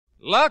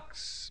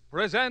Lux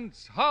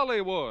presents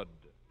Hollywood.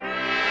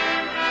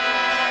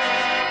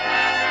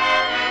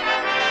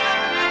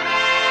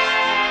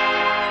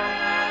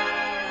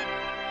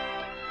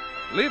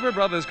 Lever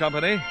Brothers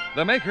Company,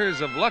 the makers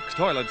of Lux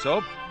Toilet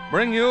Soap,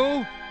 bring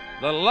you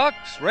the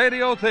Lux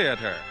Radio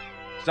Theater,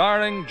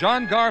 starring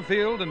John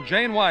Garfield and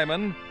Jane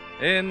Wyman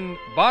in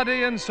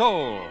Body and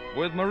Soul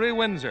with Marie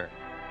Windsor.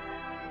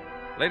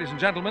 Ladies and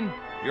gentlemen,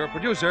 your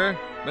producer,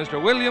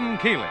 Mr. William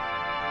Keeling.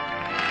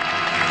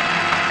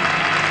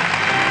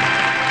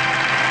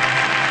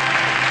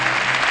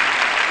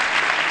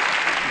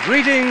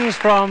 Greetings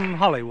from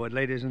Hollywood,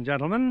 ladies and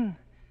gentlemen.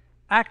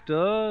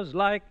 Actors,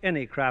 like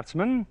any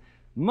craftsman,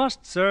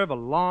 must serve a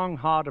long,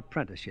 hard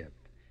apprenticeship.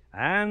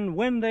 And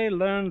when they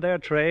learn their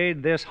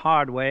trade this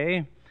hard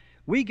way,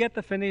 we get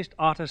the finished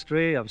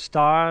artistry of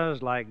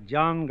stars like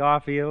John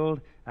Garfield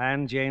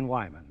and Jane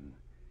Wyman.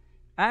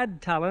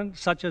 Add talent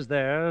such as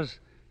theirs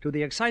to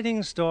the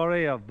exciting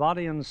story of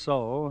Body and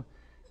Soul,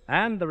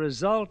 and the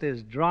result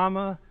is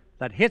drama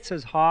that hits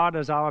as hard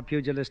as our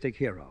pugilistic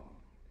hero.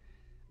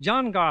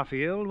 John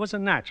Garfield was a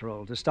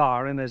natural to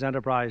star in this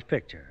Enterprise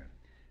picture,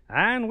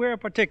 and we're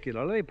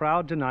particularly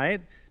proud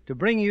tonight to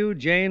bring you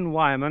Jane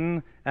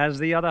Wyman as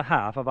the other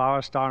half of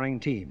our starring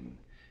team,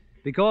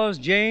 because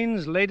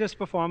Jane's latest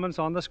performance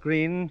on the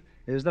screen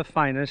is the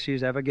finest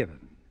she's ever given.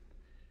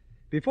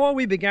 Before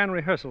we began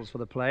rehearsals for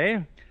the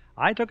play,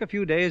 I took a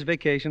few days'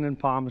 vacation in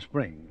Palm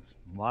Springs.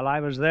 While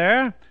I was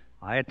there,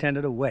 I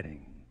attended a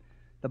wedding.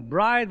 The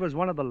bride was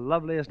one of the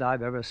loveliest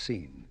I've ever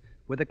seen,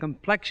 with a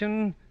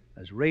complexion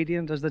as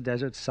radiant as the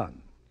desert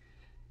sun.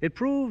 It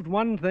proved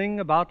one thing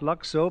about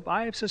Lux Soap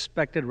I've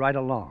suspected right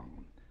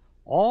along.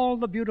 All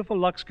the beautiful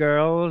Lux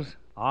girls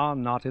are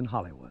not in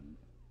Hollywood.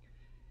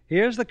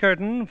 Here's the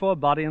curtain for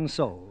Body and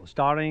Soul,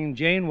 starring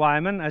Jane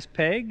Wyman as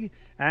Peg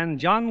and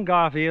John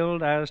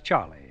Garfield as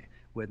Charlie,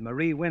 with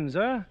Marie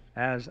Windsor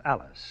as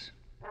Alice.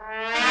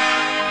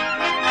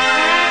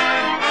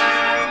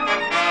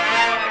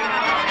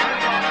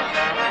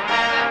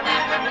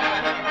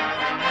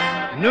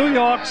 New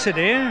York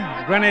City,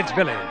 Greenwich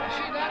Village,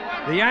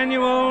 the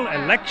annual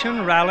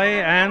election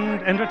rally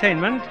and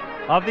entertainment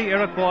of the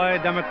Iroquois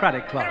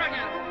Democratic Club.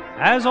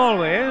 As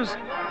always,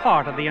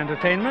 part of the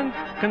entertainment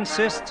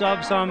consists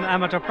of some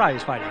amateur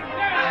prize fighting. 7,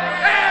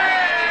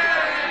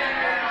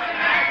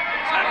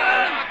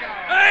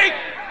 8,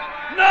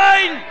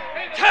 9,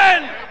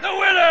 10, the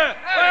winner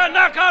by a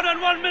knockout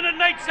in 1 minute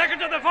and 8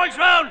 seconds of the first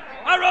round,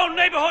 our own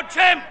neighborhood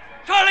champ,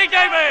 Charlie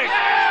Davis.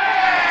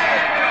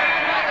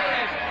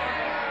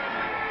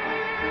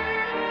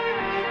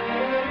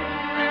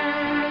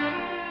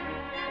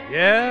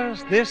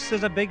 Yes, this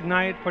is a big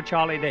night for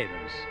Charlie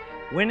Davis,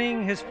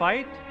 winning his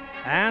fight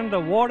and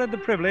awarded the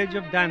privilege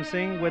of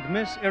dancing with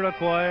Miss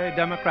Iroquois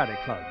Democratic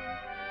Club.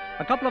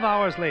 A couple of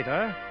hours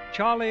later,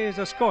 Charlie's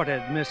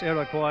escorted Miss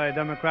Iroquois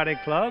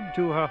Democratic Club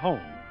to her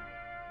home.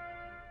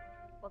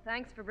 Well,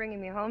 thanks for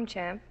bringing me home,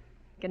 champ.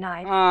 Good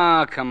night.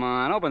 Ah, come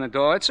on. Open the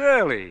door. It's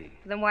early.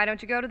 Then why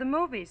don't you go to the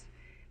movies?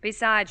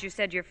 Besides, you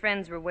said your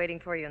friends were waiting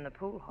for you in the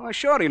pool hall. Oh,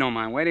 Shorty don't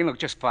mind waiting. Look,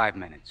 just 5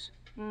 minutes.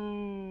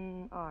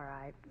 All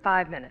right.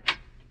 5 minutes.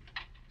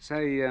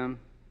 Say,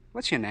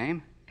 what's your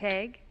name?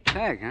 Peg?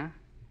 Peg, huh?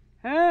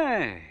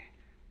 Hey,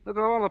 look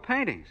at all the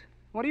paintings.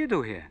 What do you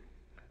do here?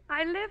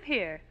 I live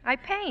here. I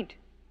paint.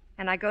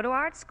 And I go to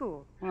art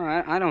school.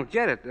 Well, I don't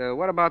get it.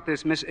 What about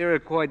this Miss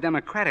Iroquois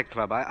Democratic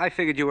Club? I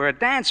figured you were a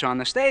dancer on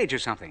the stage or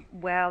something.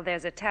 Well,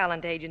 there's a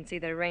talent agency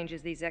that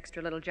arranges these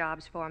extra little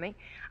jobs for me.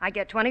 I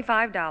get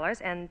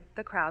 $25, and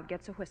the crowd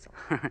gets a whistle.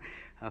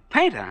 A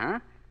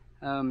painter,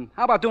 huh?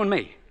 How about doing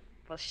me?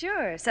 Well,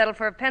 sure. Settle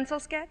for a pencil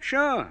sketch?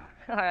 Sure.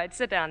 All right,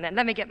 sit down then.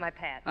 Let me get my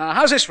pad.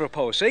 How's this for a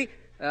pose, see?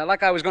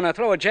 Like I was going to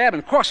throw a jab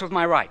and cross with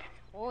my right.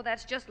 Oh,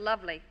 that's just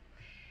lovely.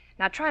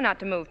 Now, try not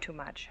to move too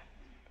much.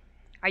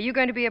 Are you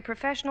going to be a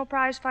professional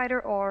prize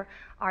fighter, or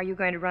are you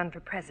going to run for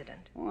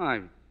president?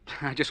 Well,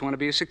 I just want to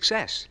be a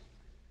success.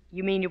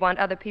 You mean you want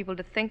other people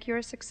to think you're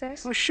a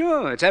success? Well,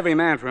 sure. It's every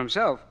man for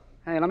himself.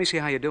 Hey, let me see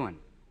how you're doing.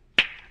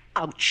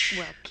 Ouch.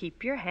 Well,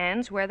 keep your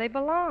hands where they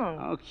belong.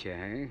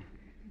 Okay.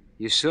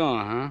 You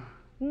saw, huh?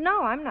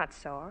 No, I'm not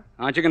sore.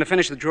 Aren't you going to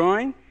finish the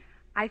drawing?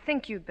 I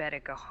think you'd better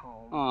go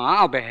home. Oh,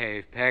 I'll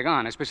behave, Peg,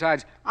 honest.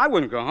 Besides, I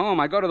wouldn't go home.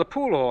 I go to the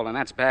pool hall, and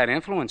that's bad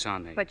influence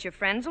on me. But your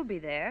friends will be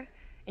there,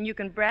 and you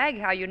can brag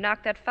how you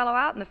knocked that fellow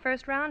out in the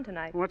first round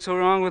tonight. What's so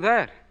wrong with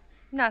that?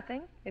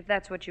 Nothing, if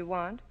that's what you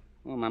want.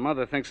 Well, my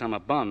mother thinks I'm a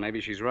bum.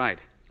 Maybe she's right.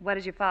 What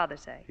does your father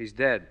say? He's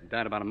dead.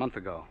 Died about a month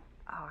ago.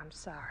 Oh, I'm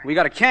sorry. We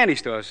got a candy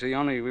store, see,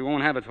 only we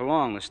won't have it for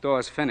long. The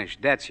store's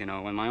finished. Debts, you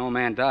know, when my old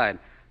man died.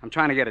 I'm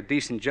trying to get a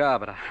decent job,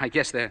 but I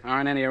guess there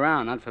aren't any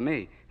around, not for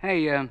me.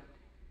 Hey,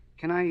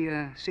 can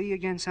I see you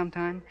again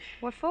sometime?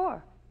 What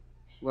for?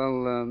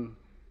 Well,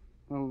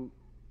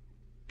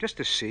 just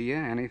to see you,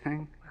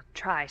 anything. Well,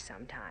 try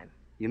sometime.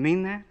 You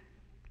mean that?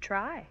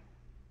 Try.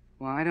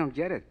 Well, I don't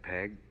get it,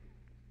 Peg.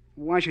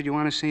 Why should you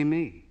want to see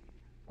me?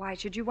 Why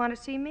should you want to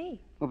see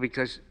me? Well,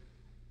 because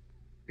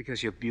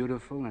you're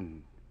beautiful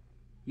and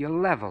you're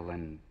level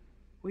and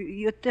well,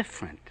 you're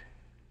different.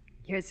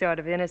 You're sort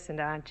of innocent,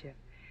 aren't you?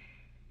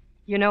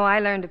 You know, I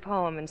learned a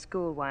poem in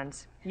school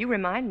once. You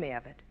remind me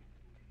of it.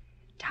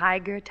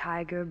 Tiger,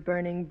 tiger,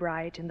 burning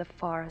bright in the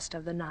forest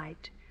of the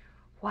night,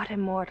 what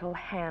immortal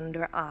hand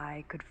or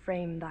eye could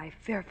frame thy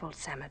fearful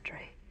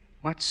cemetery?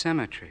 What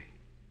cemetery?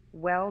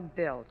 Well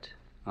built.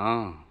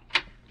 Oh.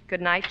 Good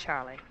night,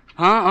 Charlie.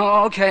 Huh?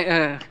 Oh,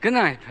 okay. Good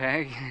night,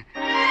 Peg.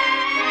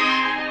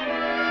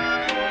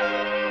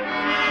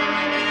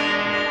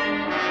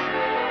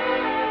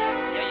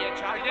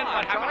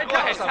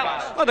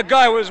 Well, the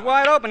guy was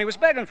wide open. He was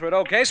begging for it,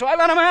 okay, so I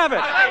let him have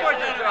it.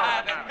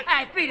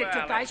 Hey, beat it, two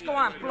guys. Go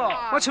on, blow.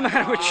 What's the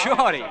matter with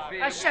Shorty?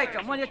 Shake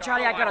him, will you,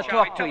 Charlie? I gotta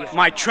talk to you.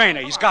 My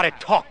trainer, he's got to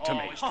talk to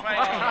me.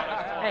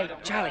 Hey,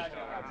 Charlie.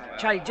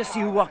 Charlie, just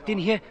see who walked in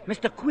here.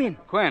 Mr. Quinn.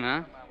 Quinn,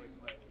 huh?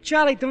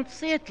 Charlie, don't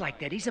say it like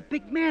that. He's a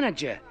big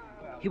manager.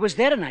 He was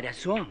there tonight, I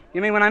saw him.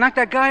 You mean when I knocked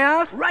that guy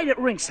out? Right at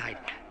ringside.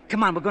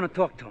 Come on, we're gonna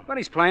talk to him. But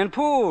he's playing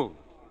pool.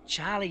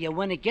 Charlie, you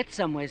want to get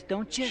somewheres,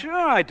 don't you? Sure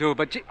I do,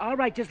 but... All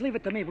right, just leave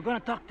it to me. We're gonna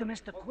talk to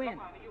Mr. Quinn.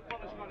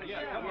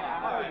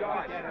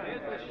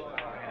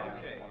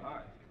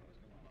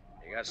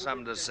 You got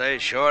something to say,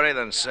 Shorty?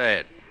 Then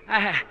say it.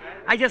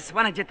 I just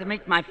wanted you to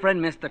meet my friend,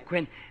 Mr.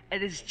 Quinn.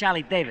 This is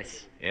Charlie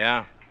Davis.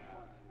 Yeah?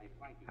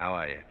 How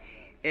are you?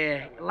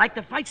 Like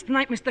the fights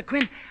tonight, Mr.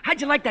 Quinn?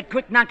 How'd you like that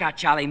quick knockout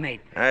Charlie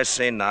made? I've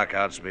seen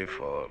knockouts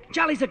before.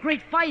 Charlie's a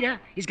great fighter.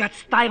 He's got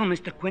style,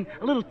 Mr. Quinn.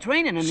 A little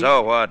training and...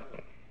 So what?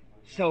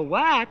 So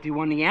what? He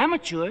won the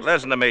amateurs.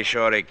 Listen to me,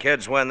 Shorty.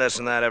 Kids win this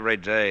and that every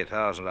day,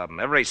 1,000 of them.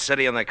 Every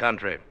city in the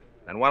country.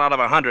 And 1 out of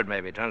 100,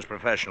 maybe, turns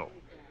professional.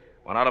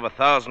 1 out of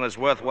 1,000 is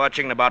worth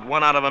watching, and about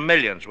 1 out of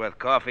 1,000,000's worth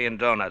coffee and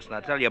donuts. Now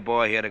tell your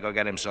boy here to go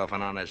get himself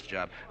an honest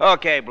job.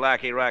 Okay,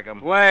 Blackie, rack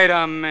him. Wait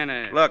a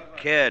minute. Look,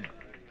 kid,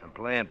 I'm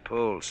playing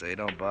pool, see?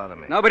 Don't bother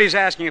me. Nobody's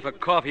asking you for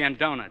coffee and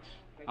donuts.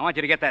 I want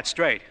you to get that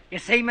straight. You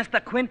see,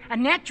 Mr. Quinn, a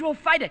natural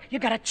fighter. You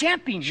got a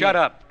champion Shut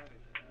here. up.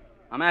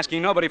 I'm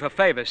asking nobody for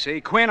favors,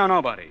 see? Quinn or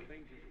nobody.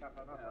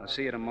 I'll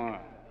see you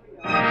tomorrow.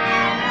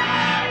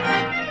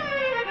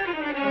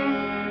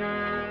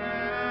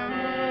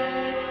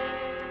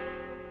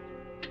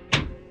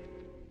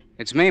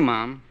 It's me,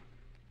 Mom.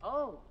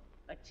 Oh,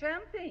 a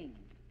champion.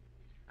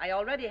 I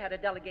already had a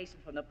delegation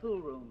from the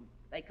pool room.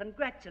 They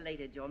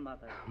congratulated your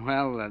mother.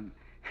 Well,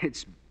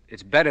 it's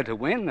better to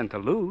win than to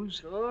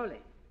lose.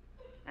 Surely.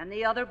 And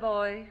the other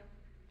boy,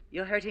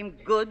 you hurt him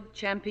good,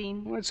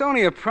 champion? Well, it's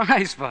only a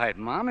prize fight,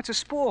 Mom. It's a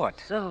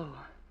sport. So,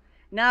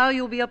 now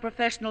you'll be a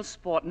professional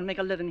sport and make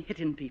a living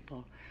hitting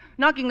people,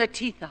 knocking their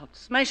teeth out,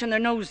 smashing their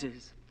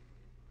noses.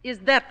 Is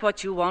that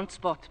what you want,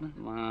 sportsman?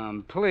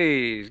 Mom,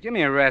 please, give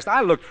me a rest.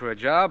 I looked for a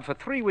job. For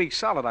 3 weeks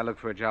solid, I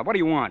looked for a job. What do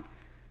you want?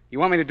 You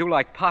want me to do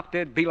like Pop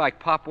did, be like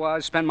Pop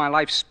was, spend my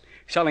life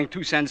selling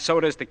 2-cent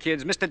sodas to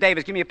kids? Mr.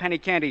 Davis, give me a penny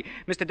candy.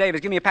 Mr.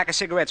 Davis, give me a pack of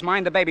cigarettes.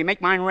 Mind the baby.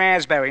 Make mine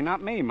raspberry.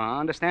 Not me, Ma.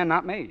 Understand?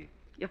 Not me.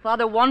 Your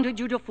father wanted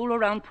you to fool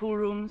around pool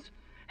rooms,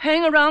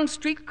 hang around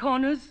street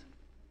corners.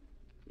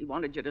 He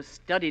wanted you to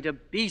study to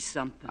be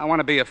something. I want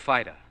to be a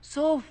fighter.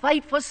 So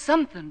fight for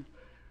something,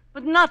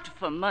 but not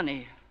for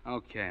money.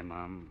 Okay,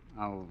 Mom.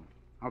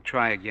 I'll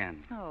try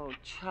again. Oh,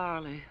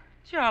 Charlie.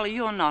 Charlie,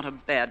 you're not a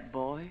bad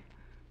boy.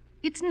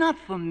 It's not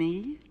for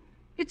me.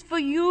 It's for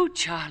you,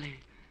 Charlie.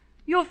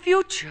 Your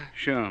future.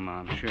 Sure,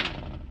 Mom, sure.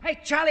 Hey,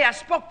 Charlie, I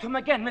spoke to him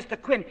again, Mr.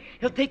 Quinn.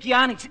 He'll take you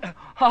on.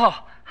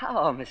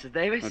 Hello, Mrs.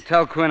 Davis. Well,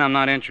 tell Quinn I'm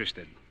not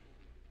interested.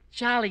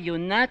 Charlie, you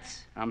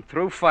nuts? I'm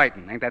through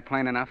fighting. Ain't that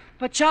plain enough?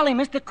 But, Charlie,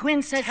 Mr.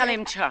 Quinn says... Tell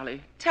him,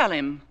 Charlie. Tell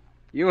him.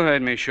 You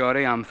heard me,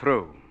 Shorty. I'm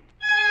through.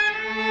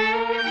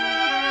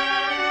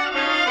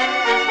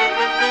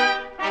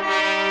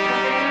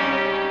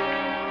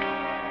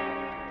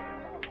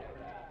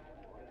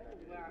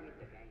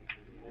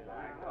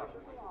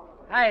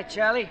 Hi,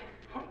 Charlie.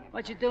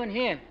 What you doing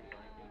here?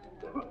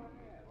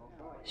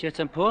 Shoot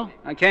some pool?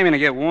 I came in to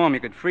get warm. You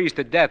could freeze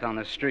to death on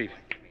the street.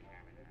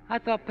 I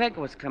thought Peg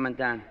was coming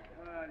down.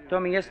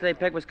 Told me yesterday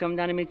Peg was coming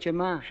down to meet your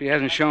ma. She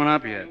hasn't shown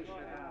up yet.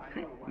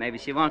 Maybe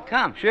she won't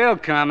come. She'll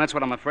come. That's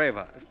what I'm afraid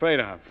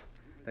of.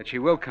 That she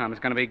will come.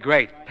 It's going to be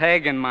great.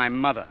 Peg and my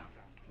mother.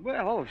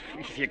 Well,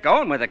 if you're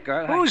going with a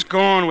girl... Who's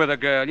going with a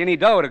girl? You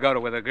need dough to go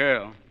with a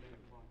girl.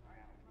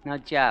 No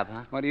job,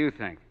 huh? What do you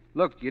think?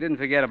 Look, you didn't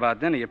forget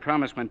about dinner. You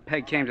promised when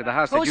Peg came to the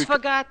house that Who's you...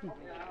 forgotten?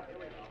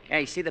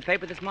 Hey, see the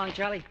paper this morning,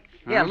 Charlie?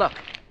 Huh? Yeah, look.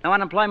 No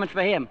unemployment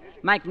for him.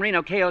 Mike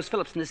Marino KOs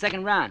Phillips in the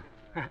second round.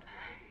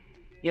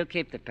 You'll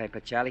keep the paper,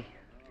 Charlie.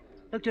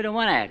 Look to the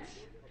one ads.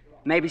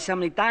 Maybe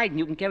somebody died and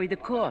you can carry the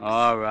corpse.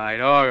 All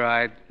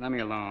right. Let me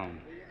alone.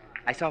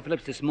 I saw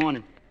Phillips this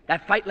morning.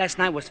 That fight last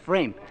night was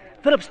framed.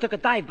 Phillips took a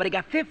dive, but he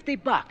got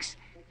 $50.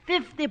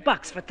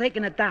 $50 for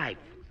taking a dive.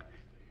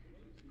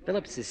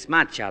 Phillips is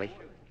smart, Charlie.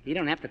 He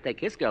don't have to take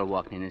his girl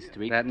walking in the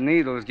street. That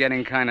needle's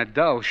getting kind of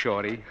dull,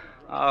 Shorty.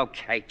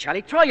 Okay,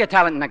 Charlie, throw your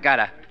talent in the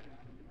gutter.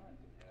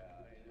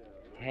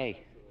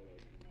 Hey,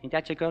 ain't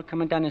that your girl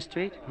coming down the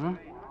street? Huh?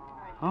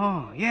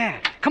 Oh,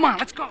 yeah. Come on,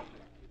 let's go.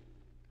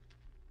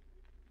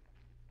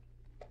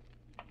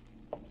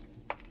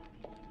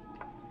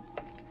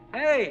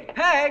 Hey,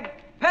 Peg!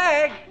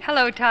 Peg!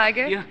 Hello,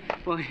 Tiger.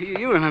 Well,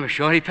 you remember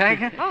Shorty,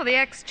 Peg? Oh, the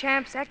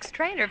ex-champ's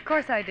ex-trainer. Of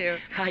course I do.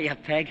 Hiya,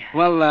 Peg.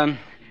 Well,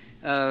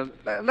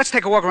 let's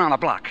take a walk around the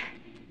block.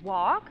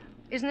 Walk?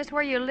 Isn't this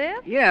where you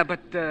live? Yeah,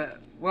 but,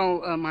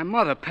 my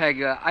mother,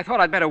 Peg, I thought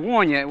I'd better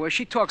warn you. Well,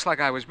 she talks like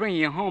I was bringing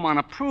you home on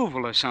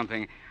approval or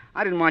something.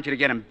 I didn't want you to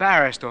get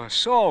embarrassed or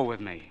sore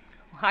with me.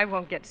 I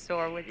won't get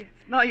sore with you.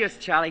 No use,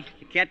 Charlie.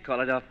 You can't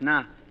call it off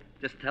now.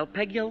 Just tell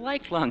Peg you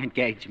like long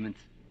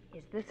engagements.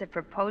 Is this a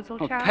proposal,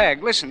 Oh, Charlie?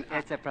 Peg, listen.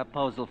 It's a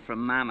proposal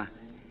from Mama.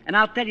 And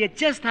I'll tell you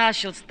just how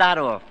she'll start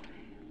off.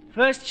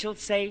 First, she'll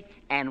say,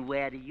 "And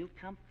where do you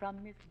come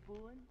from, Miss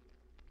Boone?"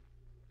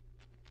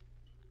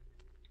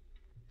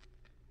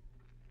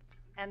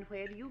 And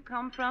where do you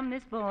come from,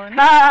 Miss Boone?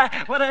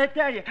 What did I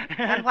tell you?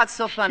 And what's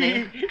so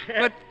funny?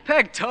 But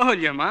Peg told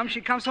you, Mom.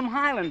 She comes from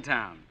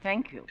Highlandtown.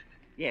 Thank you.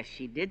 Yes,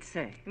 she did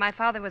say. My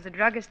father was a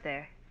druggist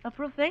there. A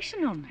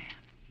professional man.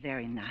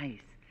 Very nice.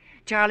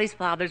 Charlie's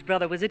father's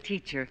brother was a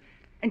teacher,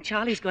 and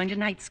Charlie's going to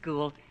night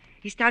school.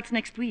 He starts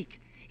next week.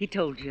 He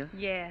told you.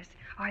 Yes.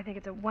 Oh, I think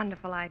it's a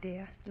wonderful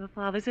idea. Your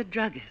father's a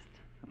druggist,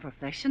 a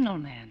professional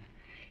man.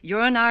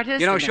 You're an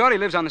artist. You know, and Shorty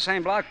lives on the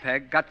same block,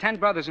 Peg. Got 10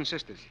 brothers and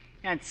sisters.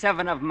 And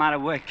 7 of them out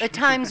of work. The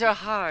times are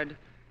hard.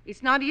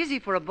 It's not easy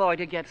for a boy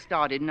to get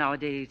started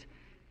nowadays.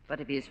 But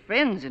if his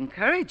friends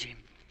encourage him,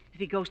 if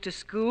he goes to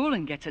school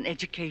and gets an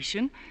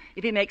education,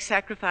 if he makes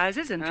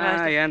sacrifices and tries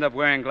to... You end up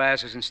wearing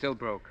glasses and still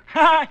broke.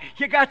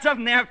 You got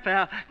something there,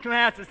 pal.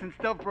 Glasses and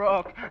still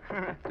broke.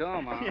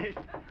 Go, Mom.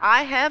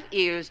 I have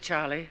ears,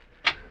 Charlie.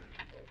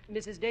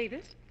 Mrs.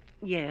 Davis?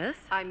 Yes?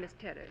 I'm Miss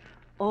Tedder.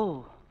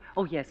 Oh,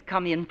 yes,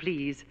 come in,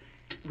 please.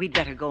 We'd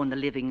better go in the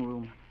living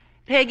room.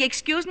 Peg,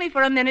 excuse me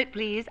for a minute,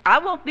 please. I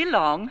won't be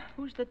long.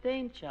 Who's the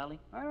dame, Charlie?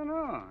 I don't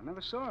know.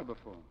 Never saw her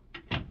before.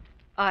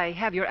 I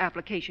have your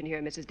application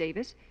here, Mrs.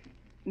 Davis.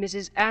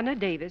 Mrs. Anna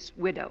Davis,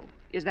 widow.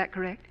 Is that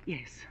correct?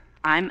 Yes,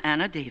 I'm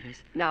Anna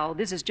Davis. Now,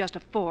 this is just a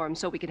form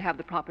so we can have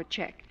the proper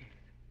check.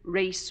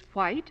 Race,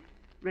 white.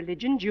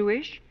 Religion,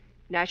 Jewish.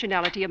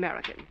 Nationality,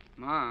 American.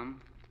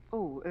 Mom,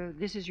 Oh,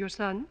 this is your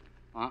son?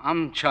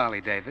 I'm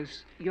Charlie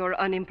Davis. You're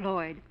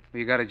unemployed.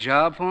 You got a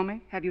job for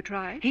me? Have you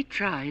tried? He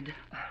tried.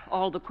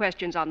 All the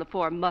questions on the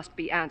form must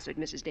be answered,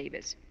 Mrs.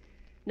 Davis.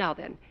 Now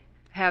then,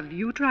 have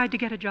you tried to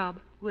get a job?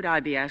 Would I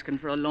be asking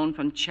for a loan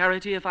from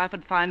charity if I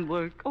could find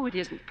work? Oh, it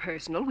isn't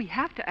personal. We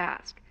have to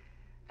ask.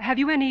 Have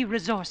you any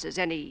resources,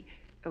 any,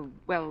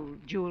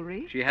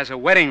 jewelry? She has a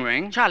wedding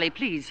ring. Charlie,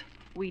 please.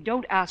 We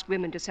don't ask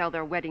women to sell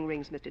their wedding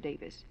rings, Mr.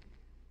 Davis.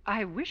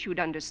 I wish you'd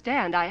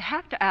understand. I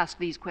have to ask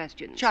these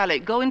questions. Charlie,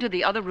 go into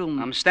the other room.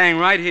 I'm staying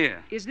right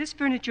here. Is this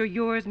furniture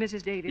yours,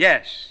 Mrs. Davis?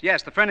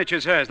 Yes, the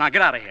furniture's hers. Now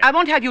get out of here. I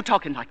won't have you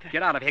talking like that.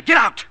 Get out of here. Get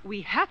out!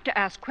 We have to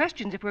ask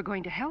questions if we're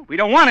going to help. We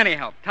don't want any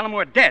help. Tell them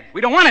we're dead.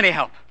 We don't want any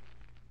help.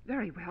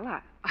 Very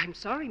well. I'm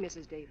sorry,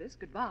 Mrs. Davis.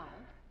 Goodbye.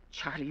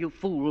 Charlie, you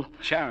fool.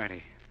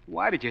 Charity,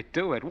 why did you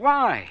do it?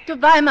 Why? To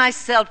buy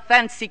myself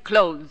fancy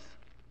clothes.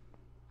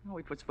 Oh,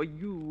 it was for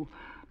you.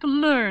 To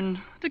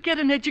learn, to get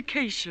an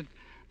education,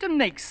 to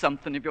make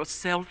something of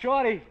yourself.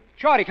 Shorty,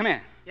 come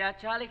here. Yeah,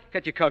 Charlie?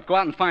 Get your coat. Go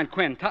out and find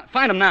Quinn.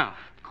 Find him now.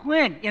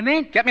 Quinn, you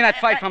mean? Get me that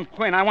fight from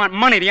Quinn. I want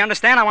money. Do you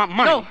understand? I want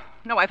money.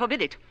 No, I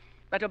forbid it.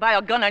 Better buy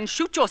a gun and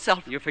shoot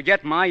yourself. You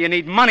forget, Ma, you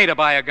need money to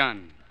buy a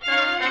gun.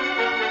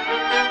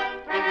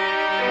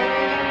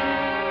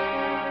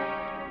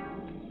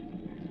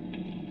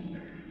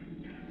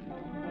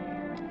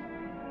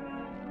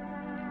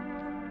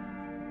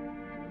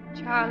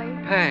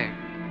 Charlie? Peg,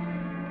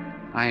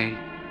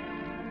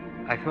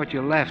 I thought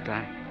you left.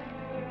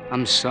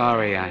 I'm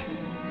sorry.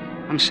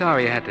 I'm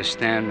sorry you had to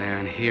stand there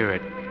and hear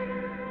it.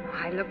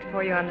 I looked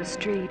for you on the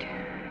street,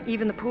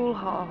 even the pool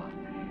hall.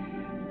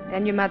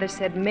 Then your mother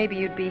said maybe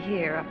you'd be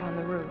here up on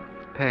the roof.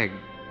 Peg,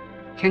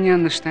 can you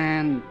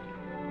understand?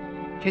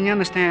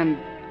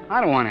 I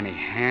don't want any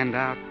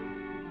handout.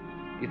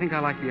 You think I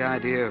like the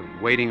idea of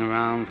waiting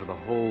around for the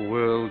whole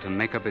world to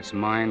make up its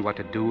mind what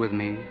to do with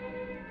me?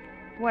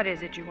 What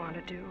is it you want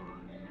to do?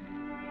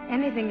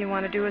 Anything you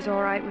want to do is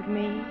all right with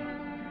me.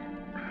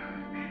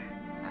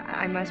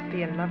 I must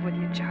be in love with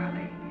you,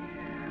 Charlie.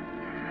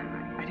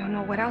 I don't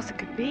know what else it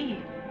could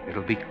be.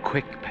 It'll be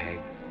quick, Peg.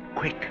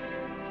 Quick.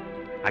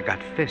 I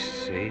got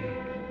fists, see?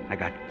 I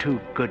got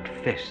 2 good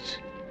fists.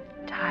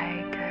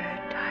 Tiger.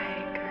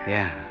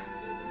 Yeah,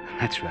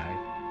 that's right.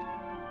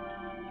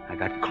 I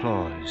got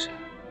claws.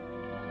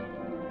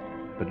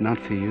 But not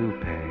for you,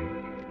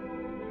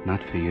 Peg.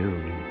 Not for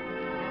you.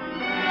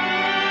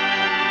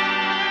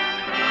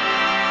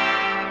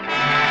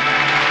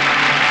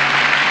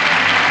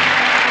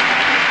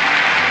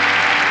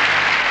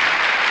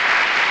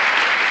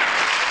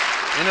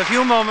 In a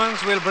few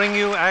moments, we'll bring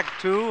you Act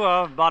 2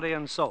 of Body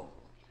and Soul.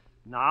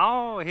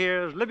 Now,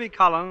 here's Libby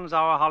Collins,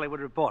 our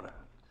Hollywood reporter.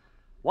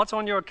 What's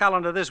on your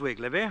calendar this week,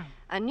 Libby?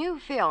 A new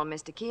film,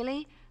 Mr.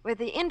 Keeley, with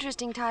the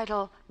interesting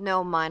title,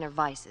 No Minor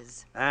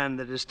Vices. And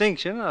the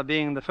distinction of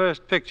being the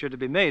first picture to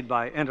be made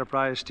by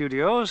Enterprise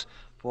Studios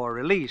for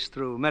release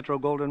through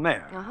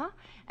Metro-Goldwyn-Mayer. Uh-huh.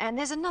 And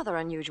there's another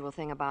unusual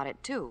thing about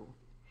it, too.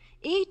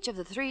 Each of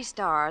the 3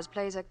 stars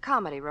plays a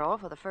comedy role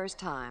for the first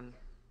time.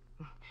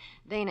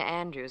 Dana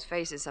Andrews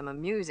faces some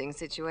amusing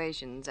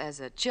situations as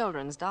a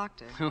children's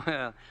doctor.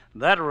 Well,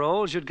 that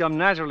role should come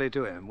naturally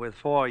to him with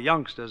 4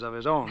 youngsters of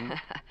his own.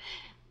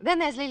 Then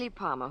there's Lily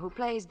Palmer, who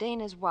plays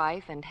Dana's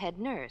wife and head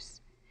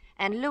nurse,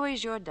 and Louis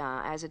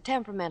Jourdain as a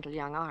temperamental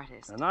young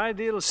artist. An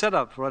ideal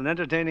setup for an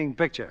entertaining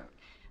picture.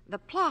 The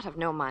plot of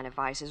No Minor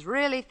Vices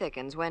really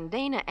thickens when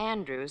Dana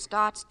Andrews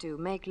starts to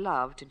make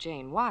love to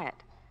Jane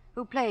Wyatt,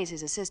 who plays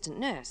his assistant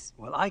nurse.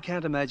 Well, I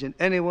can't imagine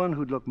anyone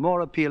who'd look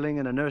more appealing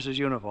in a nurse's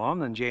uniform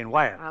than Jane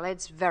Wyatt. Well,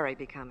 it's very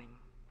becoming.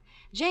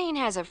 Jane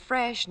has a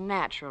fresh,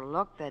 natural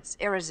look that's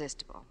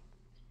irresistible.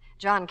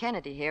 John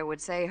Kennedy here would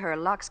say her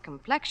Lux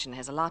complexion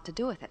has a lot to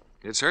do with it.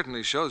 It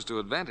certainly shows to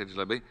advantage,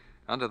 Libby,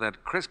 under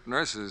that crisp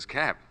nurse's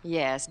cap.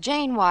 Yes,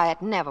 Jane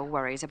Wyatt never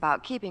worries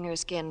about keeping her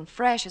skin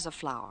fresh as a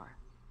flower.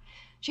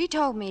 She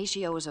told me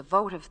she owes a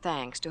vote of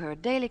thanks to her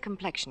daily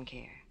complexion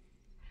care.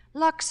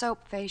 Lux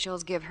soap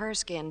facials give her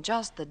skin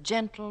just the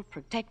gentle,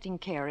 protecting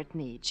care it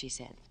needs, she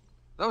said.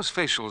 Those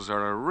facials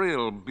are a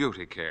real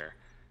beauty care,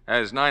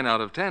 as 9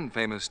 out of 10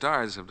 famous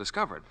stars have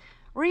discovered.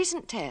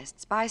 Recent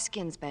tests by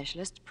skin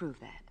specialists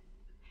prove that.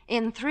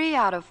 In 3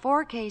 out of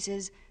 4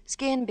 cases,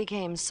 skin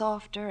became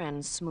softer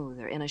and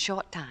smoother in a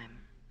short time.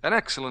 An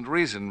excellent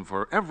reason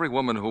for every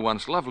woman who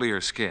wants lovelier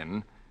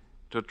skin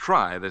to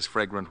try this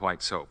fragrant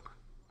white soap.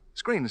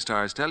 Screen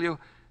stars tell you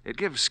it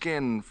gives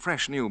skin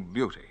fresh new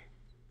beauty.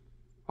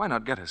 Why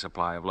not get a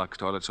supply of Lux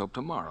toilet soap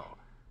tomorrow?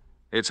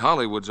 It's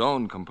Hollywood's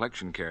own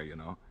complexion care, you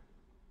know.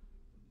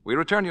 We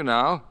return you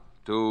now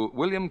to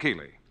William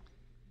Keighley.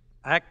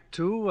 Act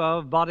 2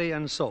 of Body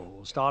and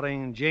Soul,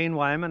 starring Jane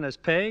Wyman as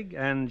Peg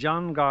and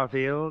John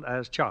Garfield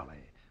as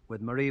Charlie, with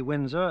Marie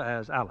Windsor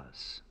as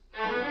Alice.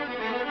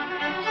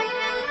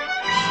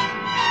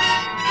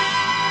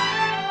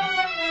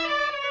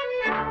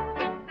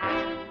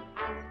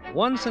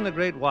 Once in a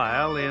great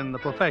while in the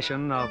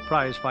profession of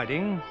prize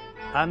fighting,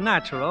 a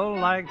natural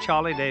like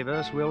Charlie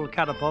Davis will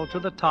catapult to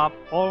the top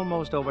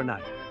almost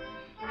overnight.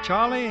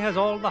 Charlie has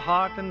all the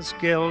heart and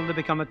skill to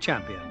become a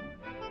champion.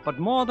 But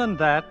more than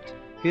that,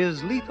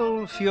 his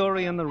lethal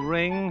fury in the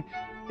ring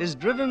is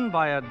driven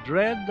by a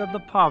dread of the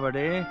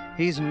poverty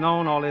he's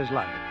known all his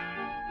life.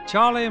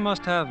 Charlie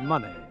must have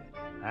money,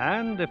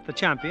 and if the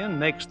champion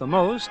makes the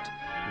most,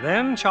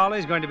 then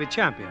Charlie's going to be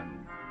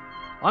champion.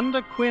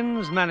 Under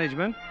Quinn's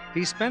management,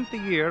 he spent the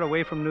year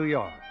away from New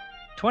York.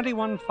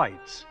 21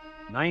 fights,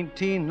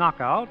 19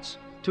 knockouts,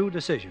 2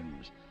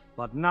 decisions.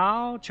 But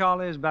now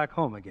Charlie's back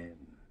home again.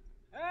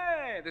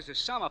 Hey, this is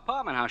some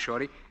apartment house,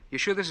 Shorty. You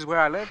sure this is where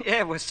I live?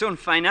 Yeah, we'll soon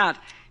find out.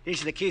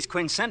 These are the keys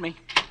Quinn sent me.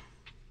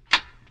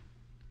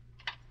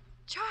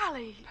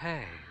 Charlie.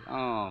 Peg.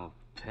 Oh,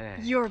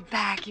 Peg. You're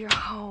back. You're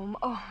home.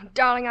 Oh,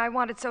 darling, I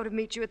wanted so to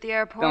meet you at the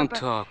airport. Don't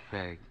talk,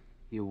 Peg.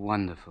 You're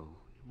wonderful.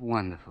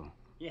 Wonderful.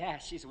 Yeah,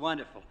 she's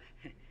wonderful.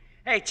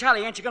 Hey,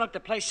 Charlie, ain't you going to look the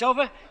place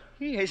over?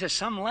 Here's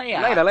some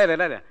layout.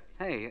 Later.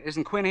 Hey,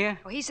 isn't Quinn here?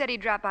 Well, he said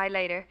he'd drop by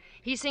later.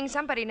 He's seeing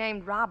somebody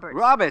named Roberts.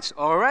 Roberts,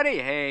 already?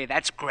 Hey,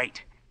 that's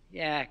great.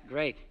 Yeah,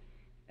 great.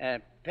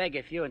 Peg,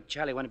 if you and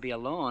Charlie want to be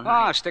alone...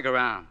 Oh, stick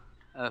around.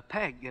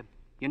 Peg,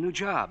 your new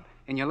job.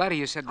 In your letter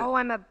you said that... Oh,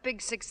 I'm a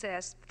big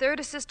success. 3rd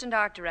assistant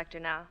art director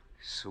now.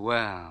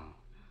 Swell.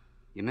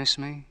 You miss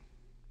me?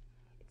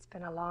 It's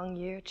been a long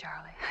year,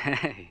 Charlie.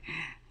 Hey,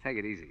 take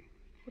it easy.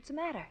 What's the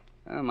matter?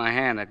 Oh, my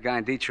hand. That guy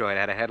in Detroit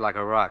had a head like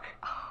a rock.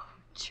 Oh,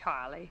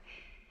 Charlie.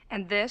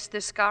 And this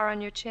scar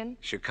on your chin?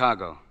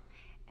 Chicago.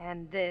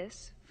 And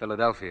this?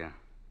 Philadelphia.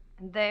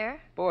 And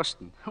there?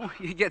 Boston.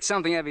 You get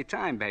something every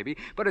time, baby.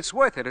 But it's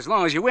worth it as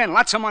long as you win.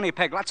 Lots of money,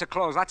 Peg. Lots of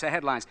clothes. Lots of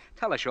headlines.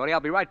 Tell her, Shorty. I'll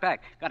be right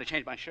back. Got to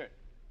change my shirt.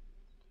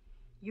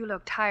 You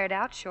look tired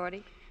out,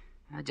 Shorty.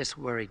 I'm just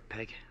worried,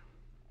 Peg.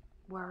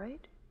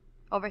 Worried?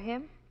 Over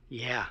him?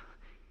 Yeah.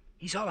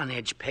 He's all on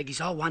edge, Peg. He's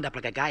all wound up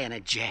like a guy in a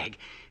jag.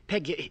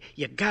 Peg,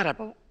 you gotta...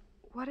 Well,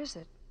 what is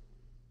it?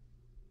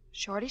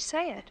 Shorty,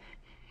 say it.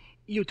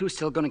 You two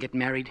still gonna get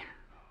married?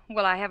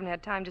 Well, I haven't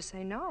had time to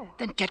say no.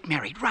 Then get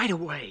married right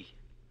away.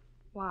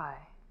 Why?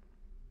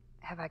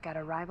 Have I got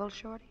a rival,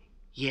 Shorty?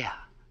 Yeah,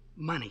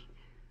 money.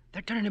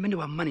 They're turning him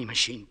into a money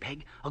machine,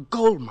 Peg. A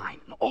gold mine,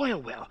 an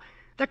oil well.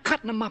 They're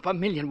cutting him up a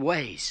million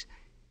ways.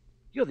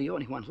 You're the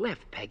only one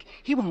left, Peg.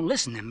 He won't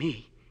listen to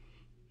me.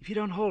 If you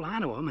don't hold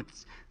on to him,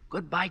 it's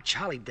goodbye,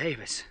 Charlie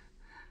Davis.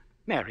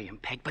 Marry him,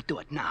 Peg, but do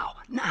it now.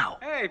 Now.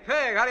 Hey,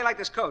 Peg, how do you like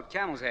this coat?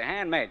 Camel's hair,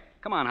 handmade.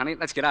 Come on, honey,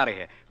 let's get out of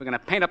here. We're going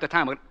to paint up the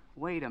town.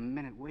 Wait a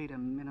minute.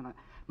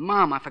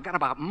 Mom, I forgot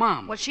about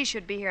Mom. Well, she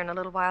should be here in a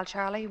little while,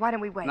 Charlie. Why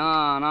don't we wait? No,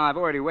 I've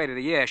already waited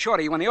a year.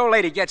 Shorty, when the old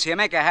lady gets here,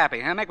 make her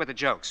happy. Huh? Make with the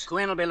jokes.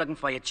 Quinn will be looking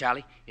for you,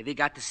 Charlie. If he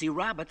got to see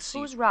Roberts...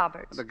 Who's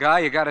Roberts? The guy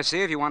you got to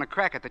see if you want to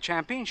crack at the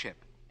championship.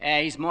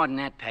 He's more than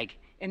that, Peg.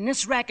 In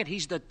this racket,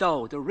 he's the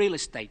dough, the real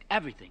estate,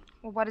 everything.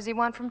 Well, what does he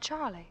want from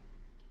Charlie?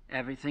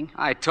 Everything.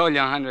 I told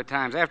you 100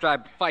 times. After I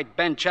fight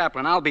Ben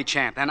Chaplin, I'll be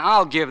champ. Then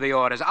I'll give the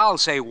orders. I'll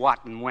say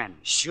what and when.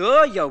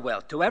 Sure you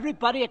will. To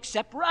everybody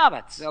except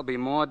Roberts. There'll be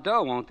more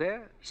dough, won't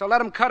there? So let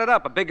him cut it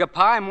up. A bigger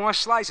pie, more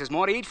slices,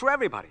 more to eat for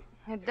everybody.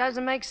 It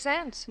doesn't make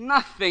sense.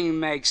 Nothing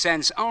makes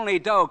sense. Only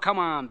dough. Come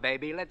on,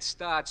 baby. Let's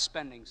start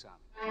spending some.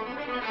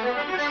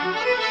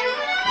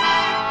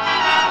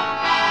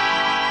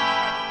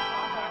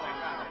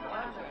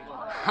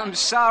 I'm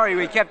sorry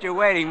we kept you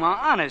waiting, Ma,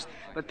 honest.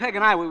 But Peg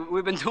and I,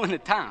 we've been doing the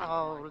town.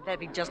 Oh, let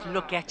me just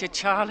look at you,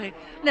 Charlie.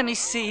 Let me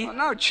see. Well,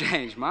 no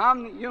change,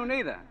 Mom. You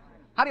neither.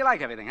 How do you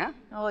like everything, huh?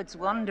 Oh, it's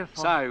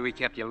wonderful. Sorry we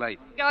kept you late.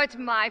 Oh, it's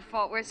my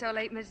fault we're so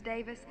late, Miss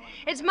Davis.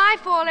 It's my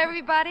fault,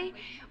 everybody.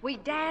 We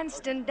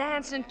danced and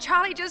danced, and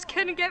Charlie just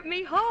couldn't get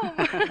me home.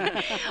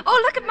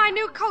 Oh, look at my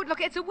new coat.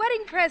 Look, it's a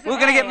wedding present. We're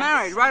going to get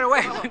married right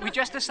away. We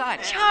just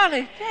decided.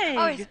 Charlie,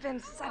 thanks. Oh, it's been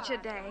such a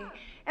day.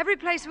 Every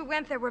place we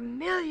went, there were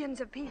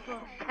millions of people,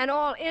 and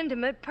all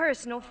intimate,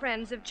 personal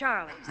friends of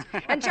Charlie's.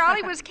 And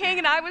Charlie was king,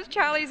 and I was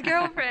Charlie's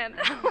girlfriend.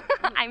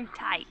 I'm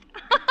tight.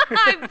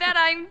 I bet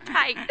I'm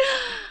tight.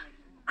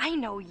 I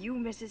know you,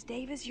 Mrs.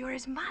 Davis. You're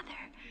his mother.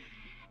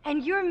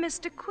 And you're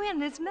Mr.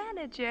 Quinn, his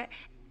manager.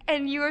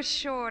 And you're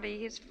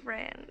Shorty, his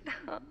friend.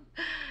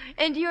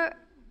 And you're...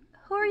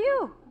 Who are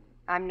you?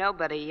 I'm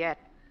nobody yet.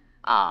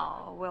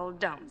 Oh, well,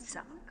 don't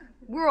sulk.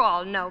 We're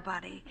all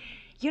nobody.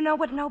 You know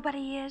what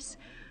nobody is?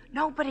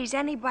 Nobody's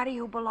anybody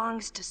who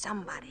belongs to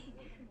somebody.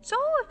 So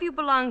if you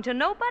belong to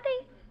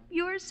nobody,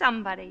 you're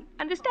somebody.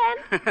 Understand?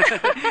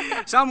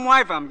 Some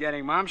wife I'm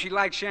getting, Mom. She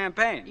likes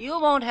champagne. You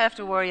won't have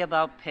to worry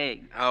about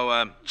Peg.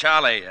 Oh,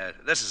 Charlie,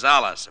 this is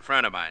Alice, a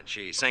friend of mine.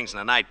 She sings in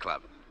a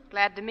nightclub.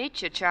 Glad to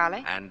meet you,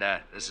 Charlie. And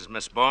this is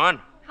Miss Bourne.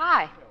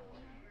 Hi.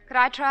 Could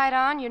I try it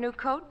on, your new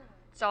coat?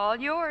 It's all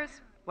yours.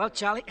 Well,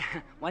 Charlie,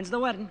 when's the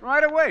wedding?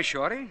 Right away,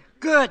 Shorty.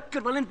 Good.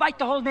 We'll invite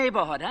the whole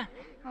neighborhood, huh?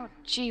 Oh,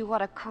 gee,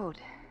 what a coat.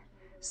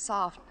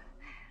 Soft,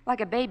 like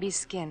a baby's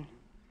skin.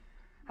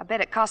 I bet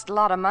it cost a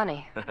lot of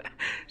money.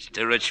 It's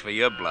too rich for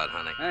your blood,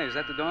 honey. Hey, is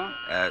that the door?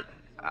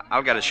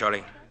 I'll get it,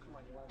 Shorty.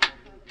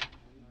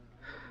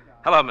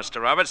 Hello, Mr.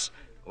 Roberts.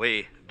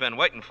 We've been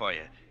waiting for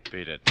you.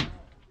 Beat it.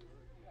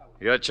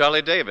 You're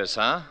Charlie Davis,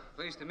 huh?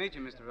 Pleased to meet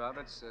you, Mr.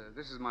 Roberts.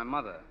 This is my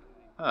mother.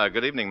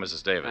 Good evening,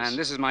 Mrs. Davis. And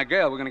this is my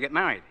girl. We're going to get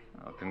married.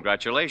 Oh,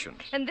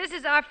 congratulations. And this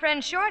is our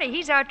friend Shorty.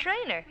 He's our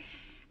trainer.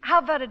 How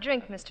about a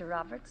drink, Mr.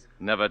 Roberts?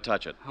 Never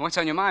touch it. What's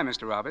on your mind,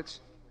 Mr. Roberts?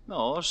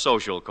 No, a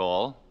social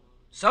call.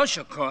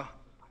 Social call?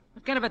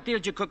 What kind of a deal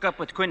did you cook up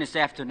with Quinn this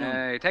afternoon?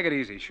 Hey, take it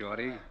easy,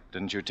 Shorty.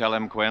 Didn't you tell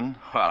him, Quinn?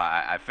 Well,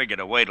 I figured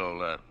to wait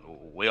till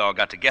we all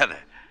got together.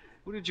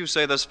 Who did you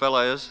say this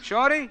fella is?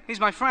 Shorty? He's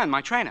my friend, my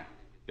trainer.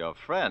 Your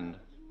friend?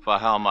 For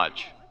how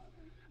much?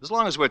 As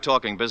long as we're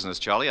talking business,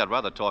 Charlie, I'd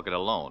rather talk it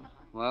alone.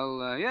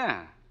 Well,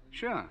 yeah,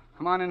 sure.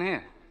 Come on in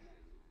here.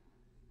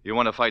 You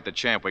want to fight the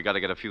champ, we got to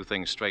get a few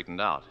things straightened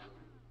out.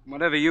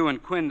 Whatever you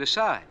and Quinn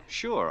decide.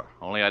 Sure,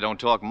 only I don't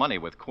talk money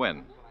with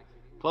Quinn.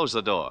 Close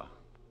the door.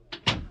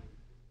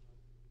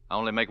 I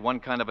only make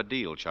one kind of a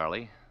deal,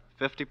 Charlie.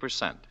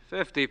 50%.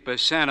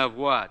 50% of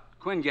what?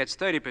 Quinn gets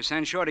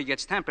 30%, Shorty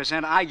gets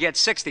 10%, I get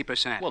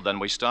 60%. Well, then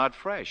we start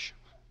fresh.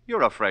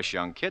 You're a fresh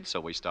young kid,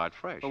 so we start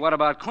fresh. But what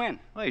about Quinn?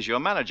 Well, he's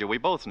your manager. We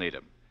both need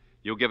him.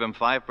 You give him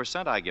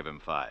 5%, I give him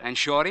 5%. And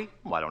Shorty?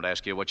 Well, I don't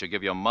ask you what you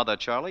give your mother,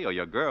 Charlie, or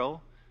your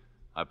girl.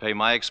 I pay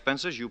my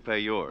expenses, you pay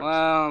yours.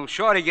 Well,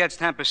 Shorty gets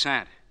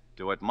 10%.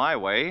 Do it my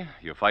way.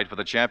 You fight for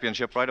the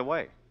championship right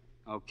away.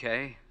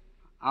 Okay.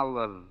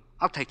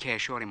 I'll take care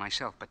of Shorty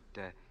myself, but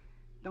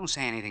don't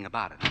say anything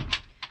about it.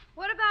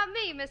 What about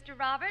me, Mr.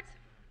 Roberts?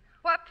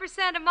 What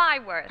percent am I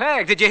worth?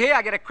 Peg, did you hear?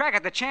 I get a crack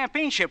at the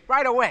championship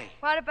right away.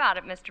 What about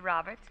it, Mr.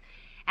 Roberts?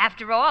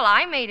 After all,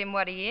 I made him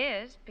what he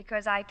is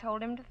because I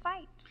told him to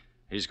fight.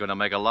 He's going to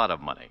make a lot of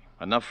money.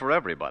 Enough for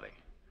everybody.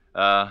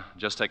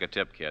 Just take a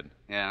tip, kid.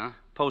 Yeah?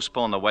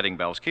 Postpone the wedding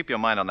bells. Keep your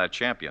mind on that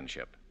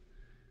championship.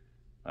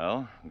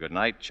 Well, good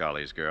night,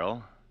 Charlie's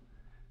girl.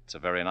 It's a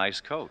very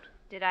nice coat.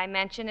 Did I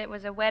mention it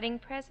was a wedding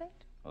present?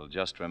 Well,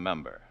 just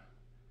remember,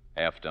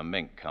 after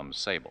Mink comes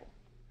Sable.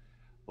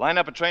 Line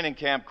up a training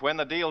camp, Quinn.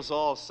 The deal's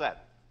all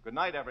set. Good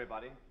night,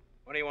 everybody.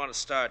 When do you want to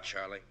start,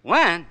 Charlie?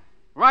 When?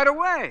 Right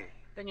away.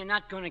 Then you're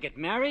not going to get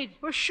married?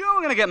 Well, sure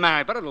we're going to get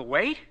married, but it'll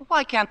wait.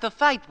 Why can't the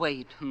fight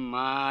wait?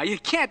 Ma, you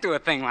can't do a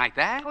thing like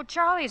that. Oh,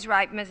 Charlie's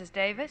right, Mrs.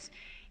 Davis.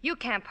 You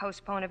can't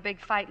postpone a big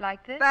fight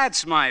like this.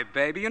 That's my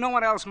baby. You know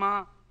what else,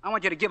 Ma? I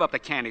want you to give up the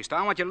candy store.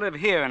 I want you to live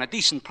here in a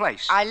decent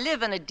place. I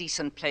live in a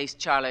decent place,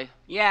 Charlie.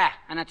 Yeah,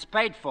 and it's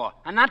paid for,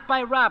 and not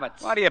by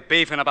Roberts. What are you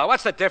beefing about?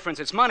 What's the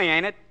difference? It's money,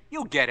 ain't it?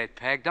 You get it,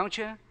 Peg, don't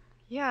you?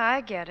 Yeah, I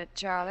get it,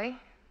 Charlie.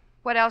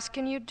 What else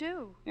can you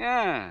do?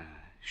 Yeah,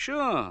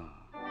 sure.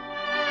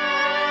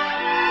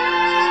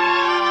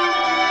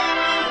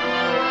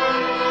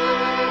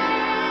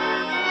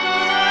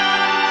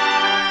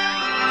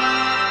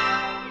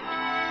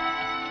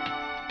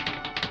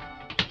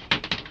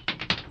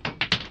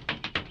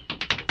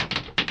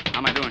 How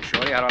am I doing,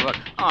 Shorty? How do I look?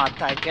 Oh,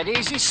 take it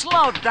easy.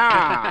 Slow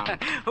down.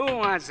 Who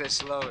wants to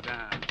slow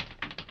down?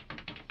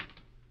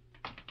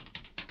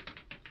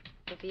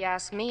 If you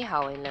ask me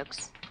how he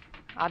looks,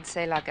 I'd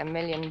say like $1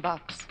 million.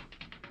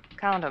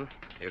 Count 'em.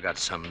 You got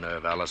some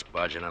nerve, Alice,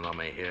 barging in on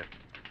me here.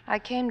 I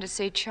came to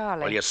see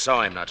Charlie. Well, you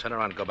saw him. Now turn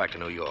around and go back to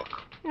New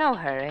York. No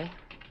hurry.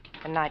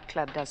 The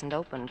nightclub doesn't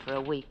open for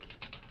a week.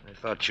 I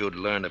thought you'd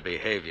learn to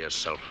behave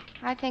yourself.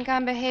 I think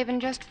I'm behaving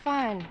just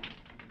fine.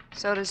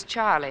 So does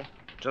Charlie.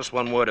 Just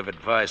one word of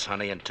advice,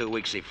 honey. In 2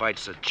 weeks, he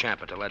fights the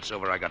champ. Until that's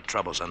over, I got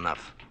troubles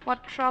enough.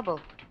 What trouble?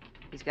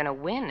 He's gonna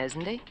win,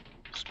 isn't he?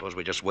 Suppose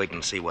we just wait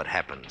and see what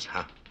happens,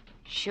 huh?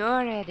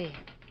 Sure, Eddie.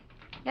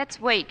 Let's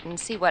wait and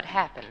see what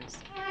happens.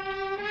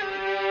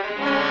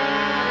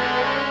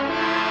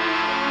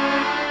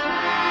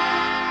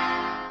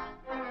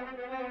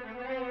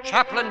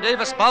 Chaplain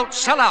Davis bout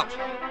sellout.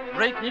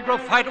 Great Negro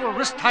fighter will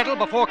risk title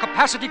before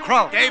capacity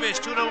crowd. Davis,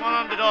 2-1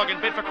 underdog in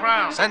bid for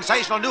crown.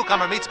 Sensational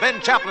newcomer meets Ben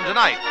Chaplin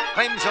tonight.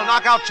 Claims he'll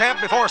knock out champ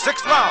before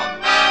 6th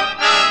round.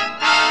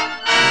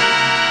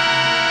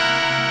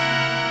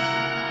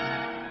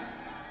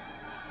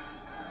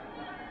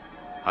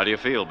 How do you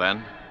feel,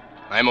 Ben?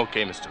 I'm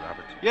okay, Mr.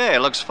 Roberts. Yeah, it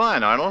looks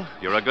fine, Arnold.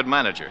 You're a good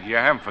manager. You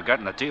haven't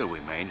forgotten the deal we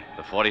made.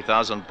 The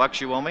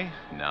 $40,000 you owe me?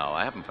 No,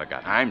 I haven't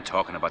forgotten. I'm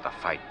talking about the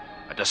fight.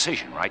 A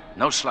decision, right?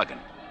 No slugging.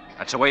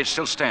 That's the way it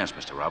still stands,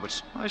 Mr.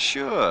 Roberts. Why,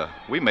 sure.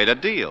 We made a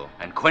deal.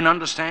 And Quinn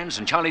understands,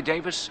 and Charlie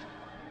Davis?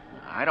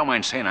 I don't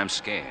mind saying I'm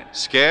scared.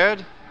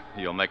 Scared?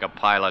 You'll make a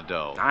pile of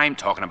dough. I'm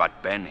talking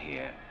about Ben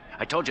here.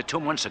 I told you 2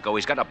 months ago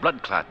he's got a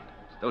blood clot.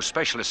 Those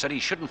specialists said he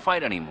shouldn't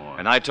fight anymore.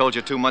 And I told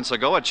you 2 months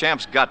ago a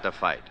champ's got to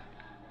fight.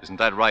 Isn't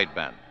that right,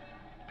 Ben?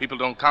 People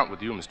don't count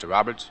with you, Mr.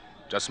 Roberts.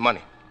 Just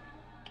money.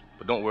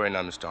 But don't worry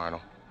now, Mr.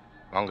 Arnold.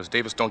 As long as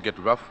Davis don't get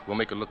rough, we'll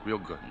make it look real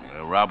good.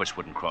 Roberts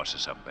wouldn't cross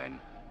us up, Ben.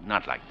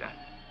 Not like that.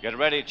 Get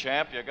ready,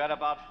 champ. You got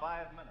about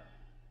 5 minutes.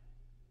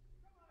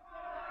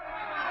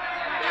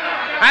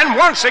 And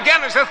once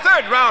again, as the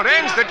third round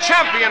ends, the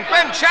champion,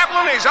 Ben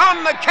Chaplin, is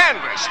on the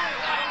canvas.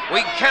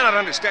 We cannot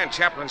understand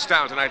Chaplin's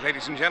style tonight,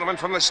 ladies and gentlemen.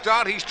 From the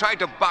start, he's tried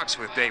to box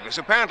with Davis,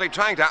 apparently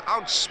trying to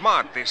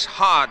outsmart this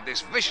hard,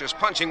 this vicious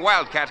punching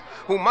wildcat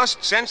who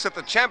must sense that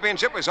the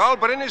championship is all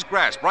but in his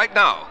grasp right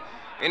now.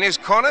 In his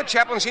corner,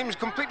 Chaplin seems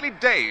completely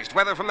dazed,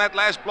 whether from that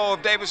last blow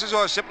of Davis's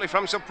or simply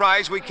from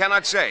surprise, we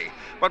cannot say.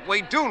 But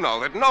we do know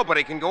that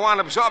nobody can go on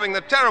absorbing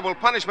the terrible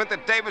punishment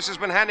that Davis has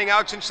been handing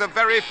out since the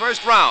very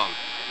first round.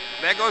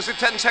 There goes the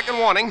 10-second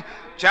warning.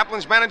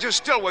 Chaplin's manager's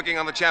still working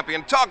on the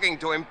champion, talking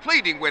to him,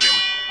 pleading with him.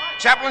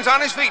 Chaplin's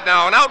on his feet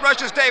now, and out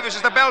rushes Davis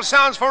as the bell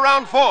sounds for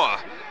round 4.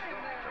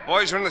 The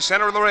boys are in the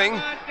center of the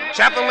ring.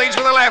 Chaplin leads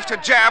with a left, a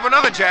jab,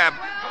 another jab.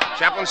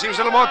 Chaplin seems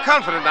a little more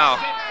confident now.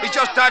 He's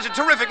just dodged a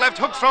terrific left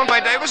hook thrown by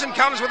Davis and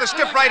counters with a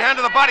stiff right hand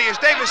to the body as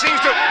Davis seems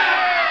to...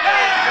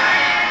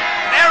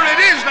 There it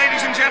is,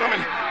 ladies and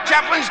gentlemen.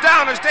 Chaplin's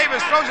down as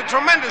Davis throws a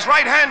tremendous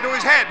right hand to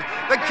his head.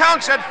 The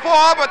count's at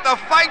 4, but the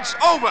fight's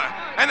over.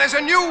 And there's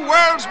a new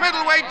world's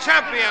middleweight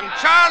champion,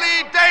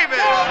 Charlie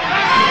Davis.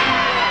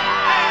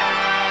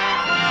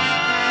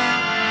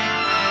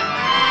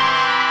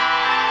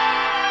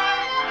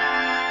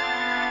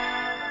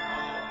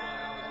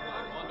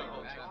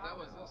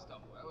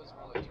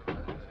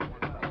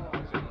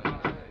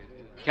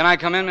 Can I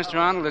come in, Mr.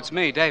 Arnold? It's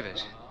me,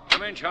 Davis.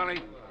 Come in,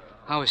 Charlie.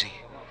 How is he?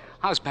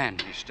 How's Ben?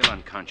 He's still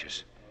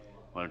unconscious.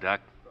 Well,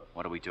 Doc,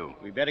 what do we do?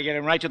 We better get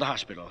him right to the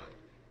hospital.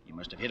 You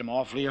must have hit him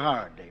awfully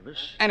hard,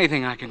 Davis.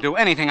 Anything I can do,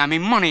 anything. I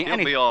mean, money, He'll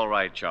be all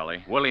right,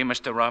 Charlie. Will he,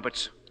 Mr.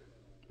 Roberts?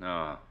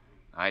 No,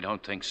 I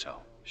don't think so.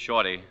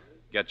 Shorty,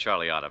 get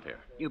Charlie out of here.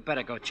 You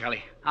better go,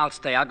 Charlie. I'll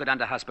stay. I'll go down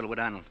to the hospital with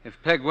Arnold.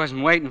 If Peg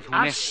wasn't waiting for me...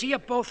 I'll see you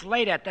both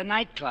later at the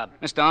nightclub.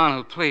 Mr.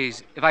 Arnold,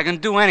 please, if I can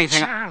do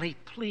anything... Charlie,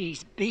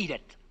 please, beat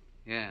it.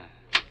 Yeah.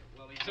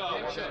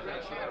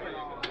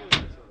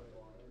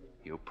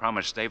 You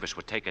promised Davis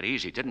would take it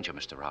easy, didn't you,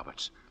 Mr.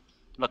 Roberts?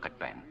 Look at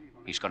Ben.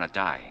 He's gonna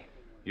die.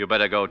 You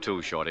better go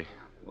too, Shorty.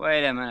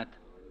 Wait a minute.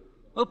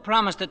 Who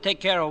promised to take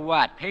care of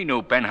what? He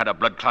knew Ben had a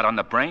blood clot on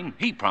the brain.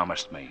 He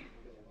promised me.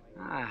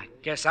 I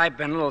guess I've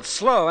been a little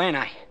slow, ain't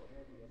I?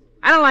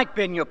 I don't like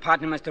being your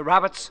partner, Mr.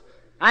 Roberts.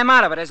 I'm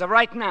out of it as of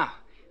right now.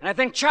 And I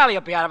think Charlie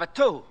will be out of it,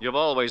 too. You've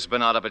always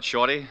been out of it,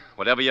 Shorty.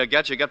 Whatever you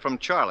get from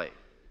Charlie.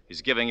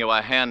 He's giving you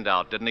a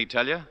handout, didn't he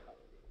tell you?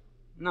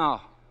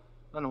 No.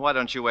 Then why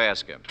don't you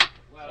ask him?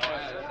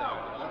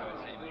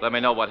 Let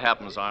me know what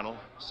happens, Arnold.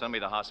 Send me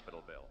the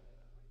hospital bill.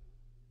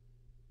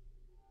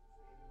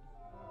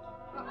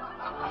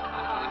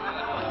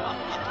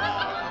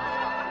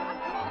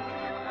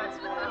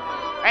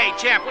 Hey,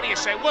 Champ, what do you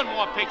say? One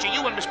more picture,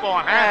 you and Miss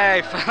Bourne, huh?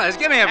 Hey, fellas,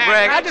 give me a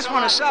break. I just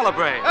want to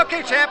celebrate.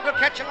 Okay, Champ, we'll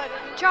catch you later.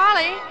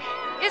 Charlie,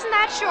 isn't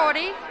that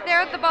Shorty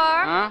there at the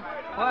bar? Huh?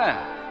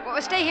 Where?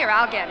 Well, stay here.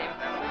 I'll get him.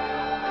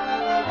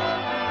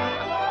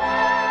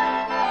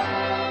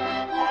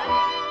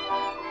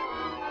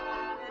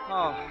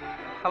 Oh,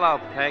 hello,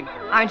 Peg.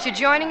 Aren't you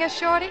joining us,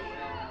 Shorty?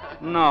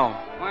 No.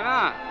 Why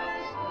not?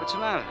 What's the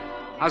matter?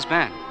 How's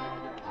Ben?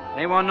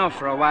 They won't know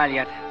for a while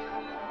yet.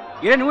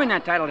 You didn't win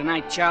that title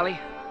tonight, Charlie.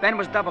 Ben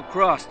was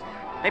double-crossed.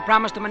 They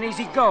promised him an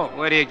easy go.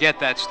 Where do you get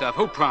that stuff?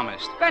 Who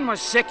promised? Ben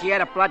was sick. He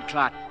had a blood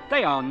clot.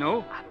 They all knew.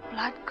 A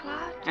blood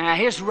clot?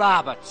 Here's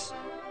Roberts.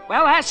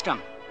 Well, ask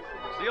him.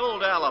 It's the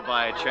old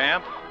alibi,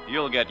 champ.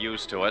 You'll get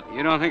used to it.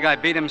 You don't think I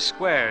beat him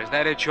square? Is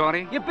that it,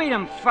 Shorty? You beat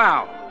him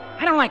foul.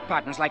 I don't like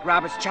partners like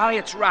Roberts, Charlie.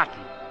 It's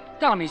rotten.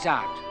 Tell him he's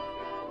out.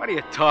 What are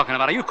you talking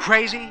about? Are you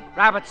crazy?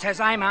 Roberts says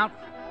I'm out.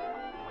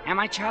 Am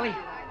I, Charlie?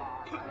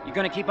 You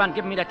gonna keep on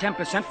giving me the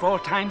 10% for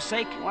old time's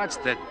sake? What's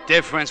the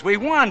difference? We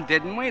won,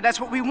 didn't we? That's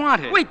what we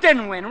wanted. We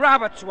didn't win.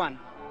 Roberts won.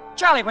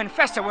 Charlie went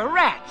Fester were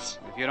rats.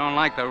 If you don't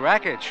like the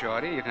racket,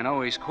 Shorty, you can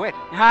always quit.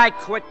 I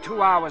quit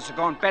 2 hours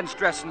ago in Ben's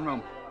dressing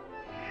room.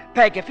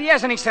 Peg, if he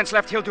has any sense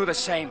left, he'll do the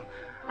same.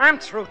 I'm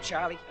through,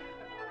 Charlie.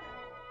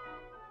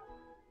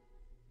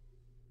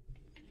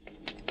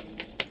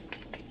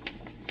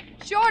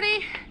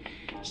 Shorty!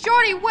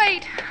 Shorty,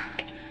 wait!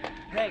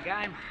 Peg,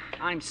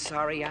 I'm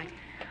sorry.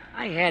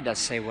 I had to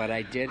say what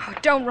I did. Oh,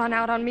 don't run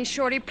out on me,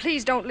 Shorty.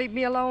 Please don't leave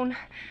me alone.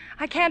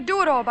 I can't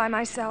do it all by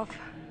myself.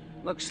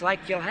 Looks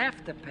like you'll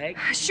have to, Peg.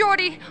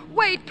 Shorty,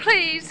 wait,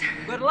 please.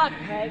 Good luck,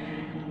 Peg.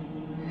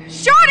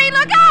 Shorty,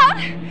 look out!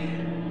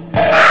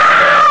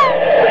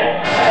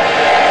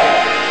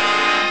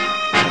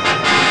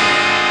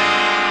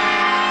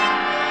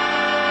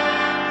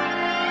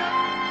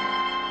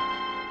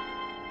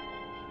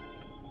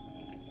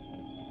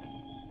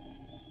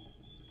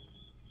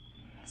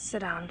 Sit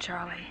down,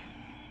 Charlie.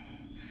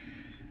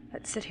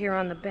 Let's sit here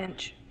on the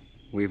bench.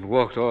 We've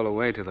walked all the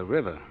way to the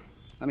river.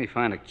 Let me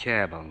find a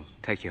cab. I'll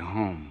take you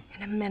home.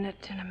 In a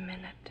minute.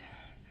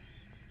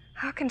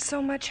 How can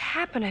so much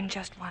happen in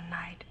just one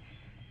night?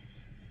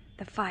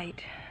 The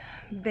fight,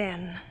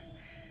 Ben,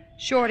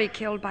 Shorty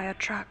killed by a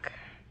truck.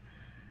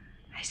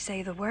 I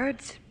say the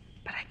words,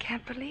 but I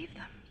can't believe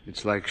them.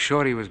 It's like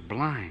Shorty was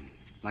blind,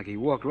 like he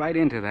walked right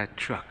into that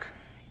truck.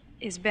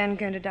 Is Ben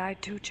going to die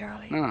too,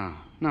 Charlie?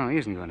 No, he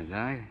isn't going to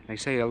die. They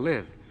say he'll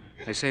live.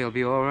 They say he'll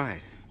be all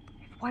right.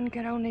 If one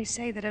could only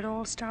say that it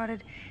all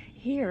started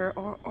here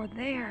or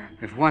there.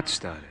 If what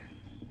started?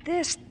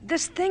 This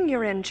thing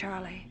you're in,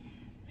 Charlie.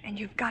 And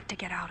you've got to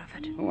get out of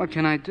it. Well, what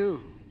can I do?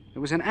 It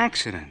was an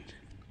accident.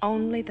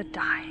 Only the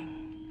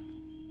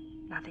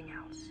dying. Nothing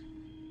else.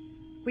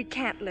 We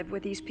can't live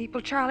with these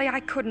people, Charlie. I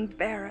couldn't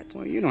bear it.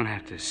 Well, you don't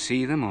have to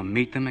see them or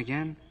meet them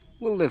again.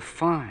 We'll live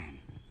fine.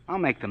 I'll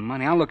make the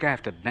money. I'll look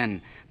after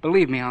Ben.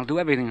 Believe me, I'll do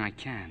everything I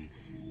can.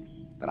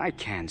 But I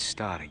can't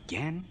start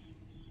again.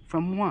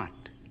 From what?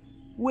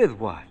 With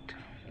what?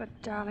 But,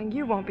 darling,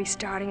 you won't be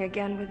starting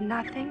again with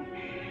nothing.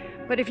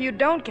 But if you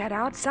don't get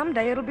out,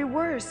 someday it'll be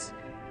worse.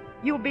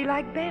 You'll be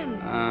like Ben.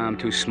 I'm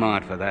too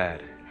smart for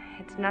that.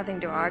 It's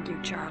nothing to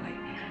argue, Charlie.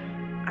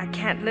 I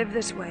can't live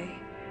this way.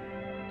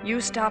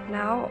 You stop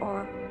now,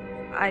 or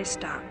I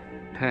stop.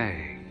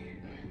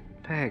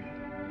 Peg,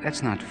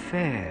 that's not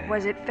fair.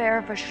 Was it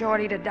fair for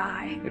Shorty to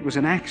die? It was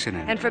an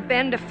accident. And for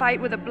Ben to fight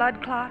with a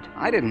blood clot?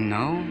 I didn't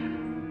know.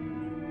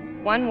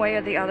 One way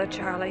or the other,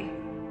 Charlie.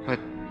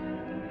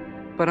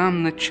 But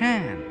I'm the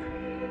champ.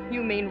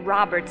 You mean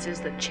Roberts is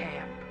the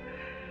champ.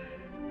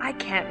 I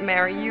can't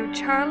marry you,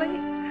 Charlie.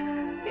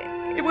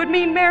 It would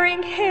mean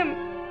marrying him.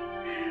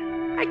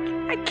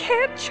 I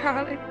can't,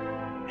 Charlie.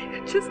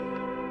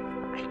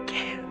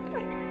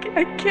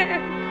 I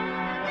can't.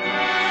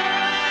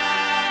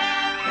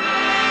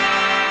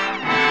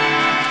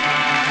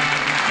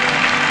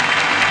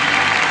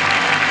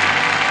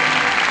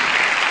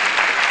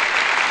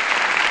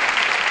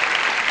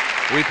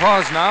 We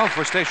pause now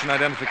for station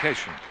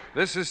identification.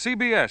 This is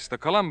CBS, the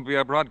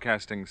Columbia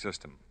Broadcasting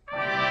System.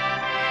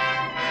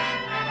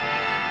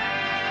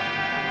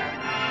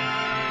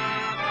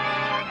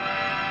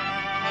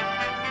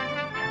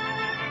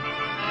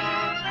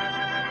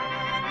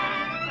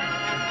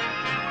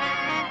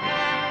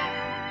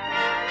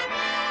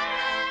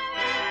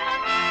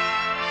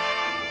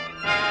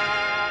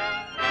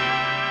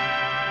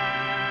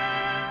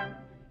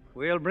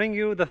 We'll bring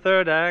you the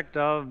third act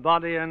of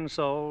Body and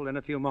Soul in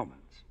a few moments.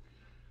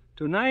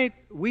 Tonight,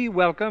 we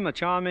welcome a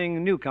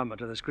charming newcomer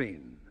to the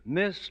screen,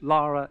 Miss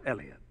Laura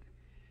Elliott.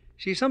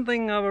 She's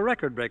something of a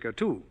record breaker,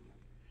 too.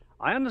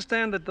 I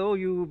understand that though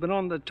you've been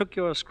on took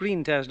your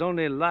screen test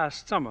only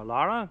last summer,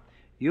 Laura,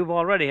 you've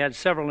already had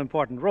several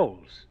important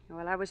roles.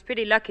 Well, I was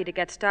pretty lucky to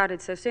get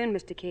started so soon,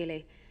 Mr.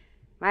 Keeley.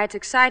 Why, it's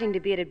exciting to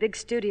be at a big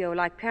studio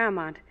like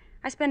Paramount.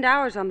 I spend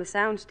hours on the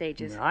sound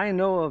stages. I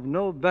know of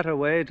no better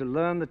way to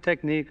learn the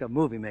technique of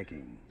movie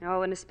making.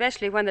 Oh, and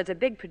especially when there's a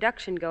big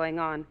production going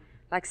on,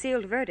 like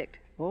Sealed Verdict.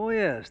 Oh,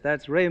 yes,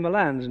 that's Ray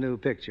Milland's new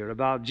picture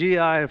about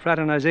GI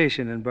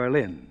fraternization in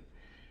Berlin.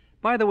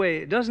 By the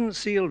way, doesn't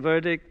Sealed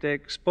Verdict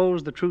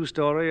expose the true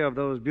story of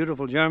those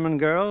beautiful German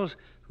girls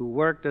who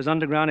worked as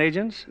underground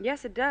agents?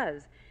 Yes, it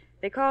does.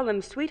 They call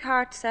them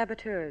sweetheart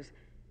saboteurs.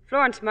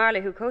 Florence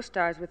Marley, who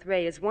co-stars with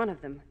Ray, is one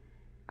of them.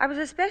 I was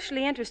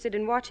especially interested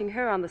in watching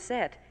her on the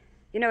set.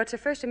 You know, it's her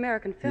first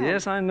American film.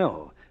 Yes, I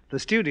know. The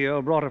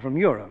studio brought her from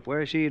Europe,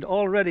 where she'd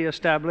already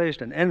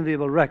established an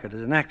enviable record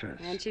as an actress.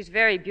 And she's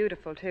very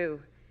beautiful, too.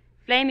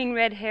 Flaming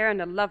red hair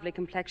and a lovely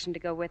complexion to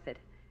go with it.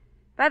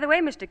 By the way,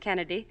 Mr.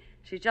 Kennedy,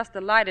 she's just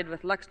delighted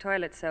with Lux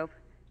toilet soap.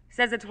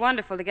 Says it's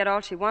wonderful to get all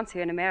she wants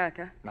here in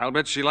America. I'll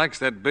bet she likes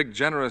that big,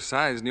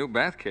 generous-sized new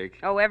bath cake.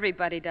 Oh,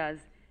 everybody does.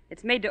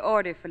 It's made to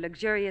order for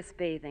luxurious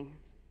bathing.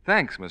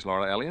 Thanks, Miss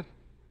Laura Elliott.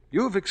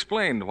 You've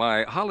explained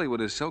why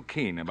Hollywood is so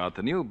keen about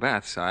the new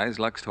bath-size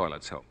Lux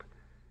toilet soap.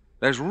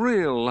 There's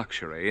real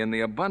luxury in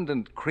the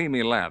abundant,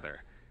 creamy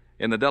lather,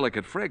 in the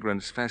delicate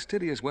fragrance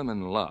fastidious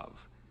women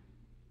love.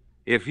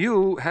 If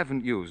you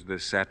haven't used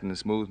this satin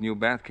smooth new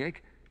bath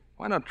cake,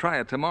 why not try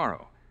it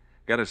tomorrow?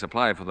 Get a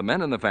supply for the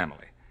men in the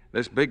family.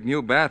 This big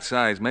new bath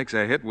size makes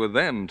a hit with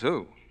them,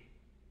 too.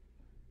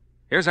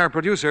 Here's our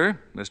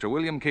producer, Mr.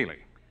 William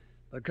Keeley.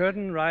 The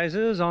curtain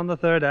rises on the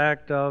third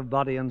act of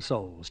Body and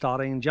Soul,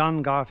 starring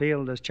John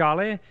Garfield as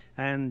Charlie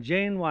and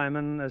Jane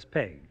Wyman as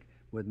Peg,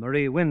 with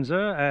Marie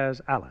Windsor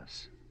as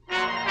Alice.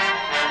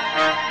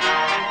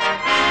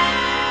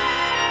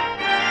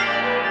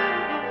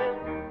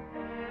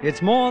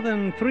 It's more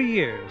than 3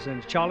 years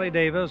since Charlie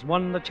Davis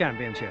won the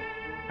championship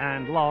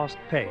and lost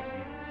Peg.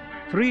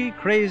 3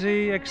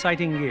 crazy,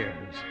 exciting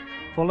years,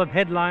 full of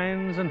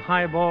headlines and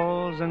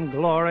highballs and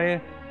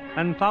glory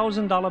and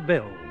 $1,000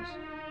 bills,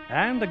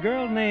 and a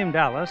girl named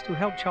Alice to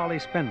help Charlie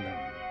spend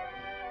them.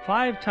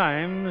 5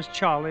 times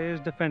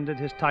Charlie's defended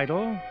his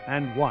title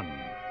and won.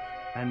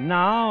 And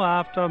now,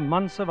 after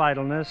months of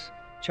idleness,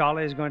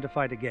 Charlie's going to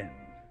fight again.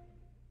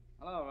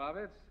 Hello,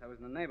 Roberts. I was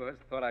in the neighborhood.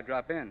 Thought I'd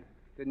drop in.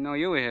 Didn't know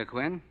you were here,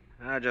 Quinn.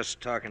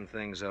 Just talking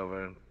things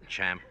over,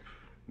 champ.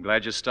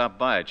 Glad you stopped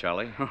by,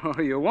 Charlie. Oh,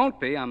 you won't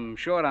be. I'm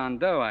short on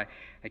dough. I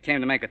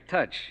came to make a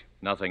touch.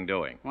 Nothing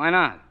doing. Why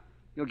not?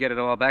 You'll get it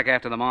all back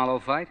after the Marlowe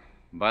fight.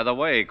 By the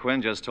way,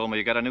 Quinn just told me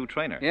you got a new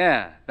trainer.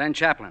 Yeah, Ben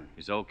Chaplin.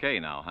 He's okay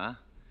now, huh?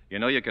 You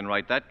know you can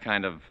write that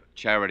kind of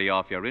charity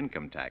off your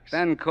income tax.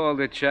 Ben called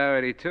it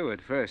charity, too,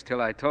 at first,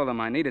 till I told him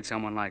I needed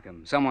someone like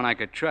him, someone I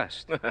could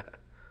trust.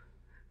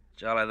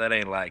 Charlie, that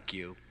ain't like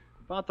you.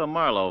 About the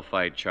Marlowe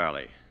fight,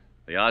 Charlie.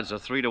 The odds are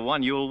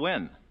 3-1 you'll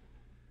win.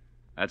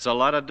 That's a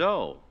lot of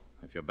dough,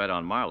 if you bet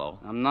on Marlowe.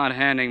 I'm not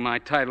handing my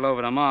title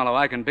over to Marlowe.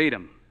 I can beat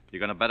him. You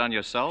gonna bet on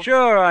yourself?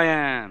 Sure I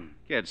am.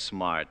 Get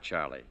smart,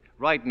 Charlie.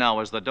 Right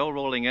now, is the dough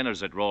rolling in or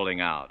is it rolling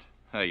out?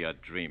 You're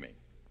dreaming.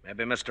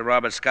 Maybe Mr.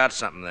 Roberts got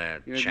something there,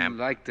 champ.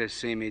 You'd like to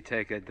see me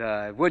take a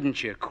dive,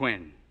 wouldn't you,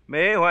 Quinn?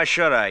 Me? Why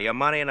should I? Your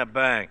money in the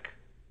bank.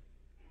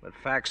 But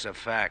facts are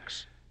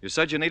facts. You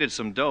said you needed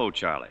some dough,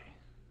 Charlie.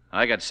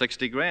 I got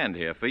 60 grand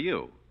here for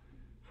you.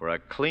 For a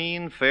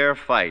clean, fair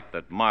fight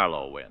that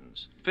Marlowe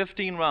wins.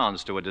 15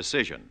 rounds to a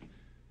decision.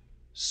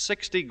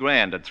 60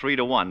 grand at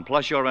 3-1,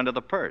 plus your end of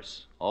the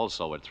purse,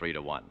 also at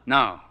 3-1.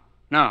 No.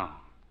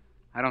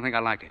 I don't think I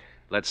like it.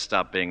 Let's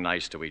stop being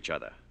nice to each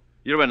other.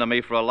 You're into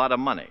me for a lot of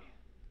money.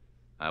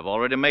 I've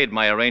already made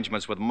my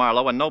arrangements with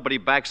Marlowe, and nobody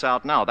backs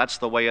out now. That's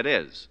the way it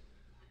is.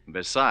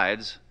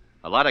 Besides,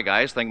 a lot of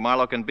guys think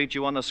Marlowe can beat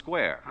you on the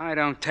square. I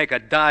don't take a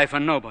dive for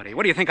nobody.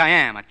 What do you think I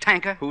am, a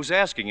tanker? Who's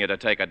asking you to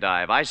take a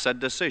dive? I said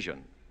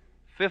decision.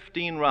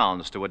 15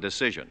 rounds to a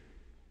decision.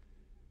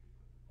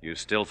 You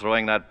still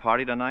throwing that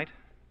party tonight?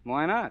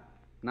 Why not?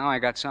 Now I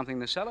got something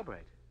to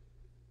celebrate.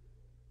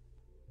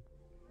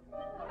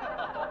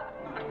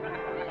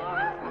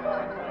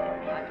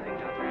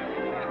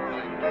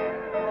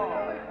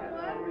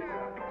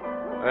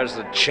 Where's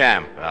the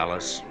champ,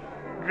 Alice?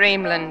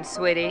 Dreamland,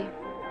 sweetie.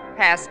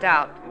 Passed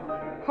out.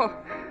 Oh,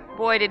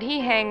 boy, did he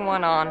hang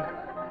one on.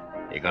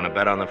 You gonna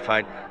bet on the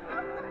fight?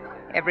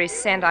 Every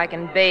cent I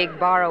can beg,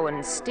 borrow,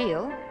 and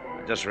steal.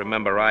 Just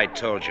remember I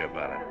told you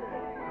about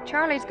it.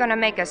 Charlie's gonna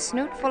make a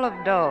snoot full of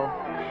dough.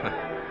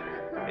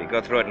 He'd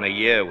go through it in a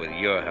year with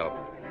your help.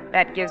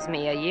 That gives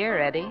me a year,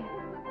 Eddie.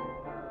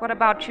 What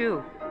about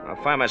you?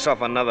 I'll find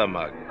myself another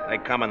mug. They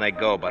come and they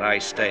go, but I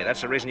stay.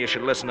 That's the reason you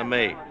should listen to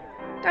me.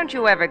 Don't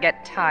you ever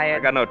get tired?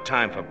 I got no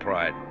time for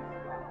pride.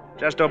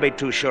 Just don't be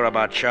too sure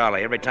about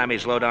Charlie. Every time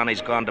he's low down,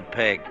 he's gone to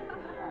Peg.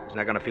 He's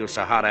not gonna feel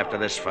so hot after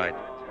this fight.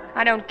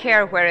 I don't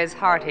care where his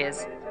heart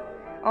is.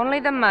 Only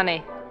the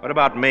money. What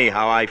about me,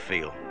 how I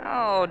feel?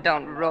 Oh,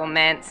 don't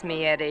romance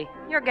me, Eddie.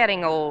 You're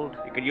getting old.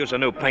 You could use a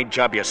new paint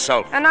job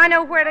yourself. And I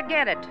know where to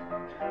get it.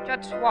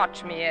 Just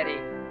watch me, Eddie.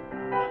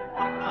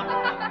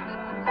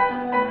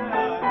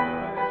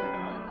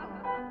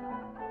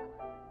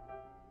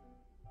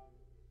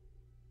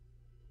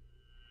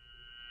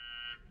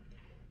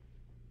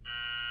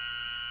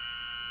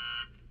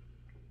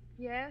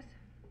 Yes?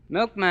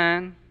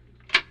 Milkman.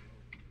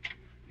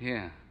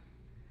 Here.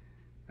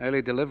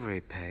 Early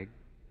delivery, Peg.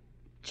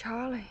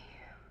 Charlie.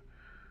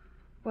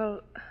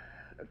 Well,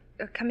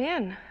 come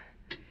in.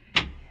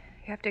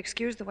 You have to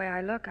excuse the way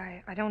I look.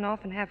 I don't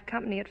often have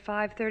company at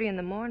 5:30 in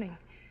the morning.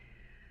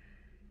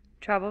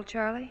 Trouble,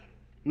 Charlie?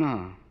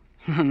 No.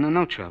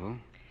 No trouble.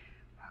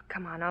 Well,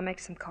 come on, I'll make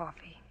some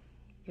coffee.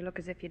 You look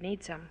as if you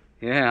need some.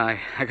 Yeah,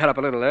 I got up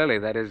a little early.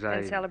 That is,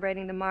 Been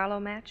celebrating the Marlowe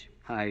match?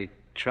 I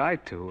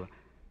tried to.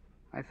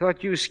 I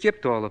thought you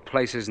skipped all the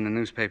places in the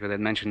newspaper that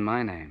mentioned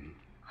my name.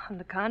 On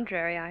the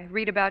contrary, I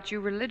read about you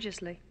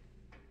religiously.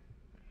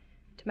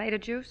 Tomato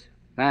juice?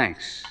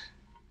 Thanks.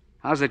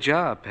 How's the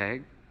job,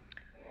 Peg?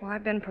 Well,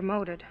 I've been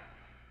promoted.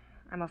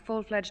 I'm a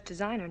full-fledged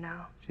designer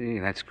now. Gee,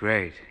 that's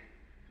great.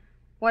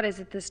 What is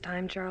it this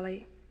time,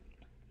 Charlie?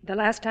 The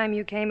last time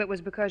you came, it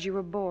was because you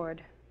were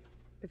bored.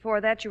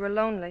 Before that, you were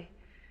lonely.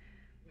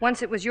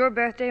 Once it was your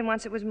birthday, and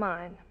once it was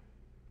mine.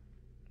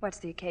 What's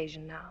the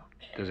occasion now?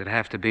 Does it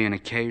have to be an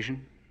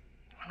occasion?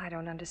 Well, I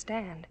don't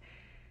understand.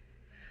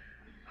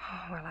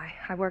 Oh, well,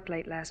 I worked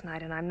late last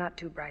night, and I'm not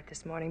too bright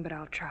this morning, but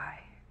I'll try.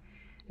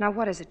 Now,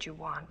 what is it you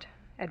want?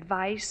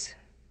 Advice?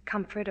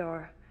 comfort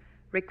or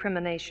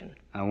recrimination.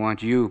 I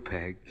want you,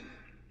 Peg.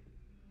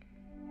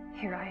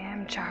 Here I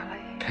am,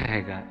 Charlie.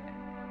 Peg,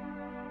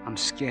 I'm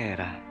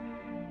scared.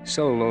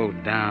 So low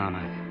down.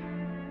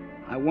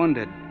 I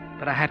wondered,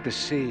 but I had to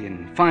see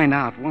and find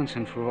out once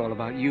and for all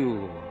about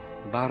you,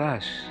 about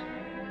us.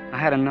 I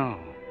had to know.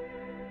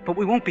 But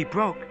we won't be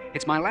broke.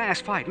 It's my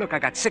last fight. Look, I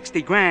got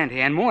 60 grand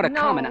here and more to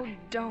come.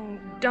 No,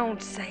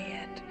 don't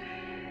say it.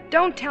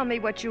 Don't tell me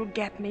what you'll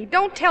get me.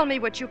 Don't tell me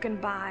what you can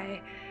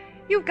buy.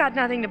 You've got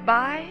nothing to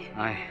buy.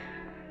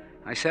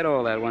 I said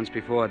all that once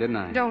before, didn't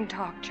I? Don't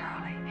talk,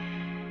 Charlie.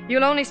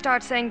 You'll only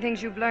start saying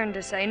things you've learned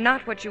to say,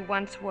 not what you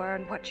once were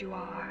and what you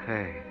are.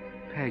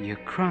 Peg, you're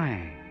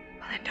crying.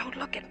 Well, then don't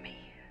look at me.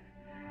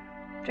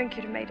 Drink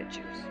your tomato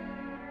juice.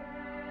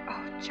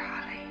 Oh,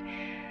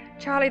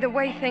 Charlie, the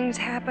way things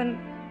happen,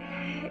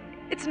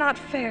 it's not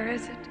fair,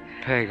 is it?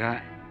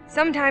 Peg,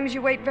 Sometimes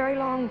you wait very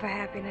long for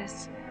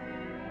happiness.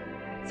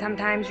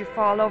 Sometimes you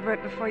fall over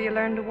it before you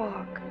learn to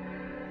walk.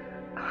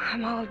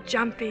 I'm all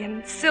jumpy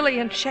and silly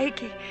and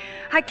shaky.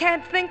 I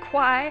can't think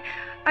why.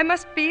 I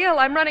must be ill.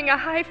 I'm running a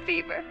high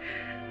fever.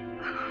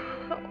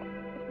 Oh,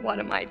 what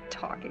am I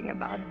talking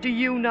about? Do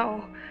you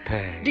know?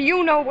 Peg. Do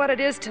you know what it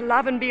is to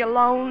love and be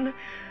alone?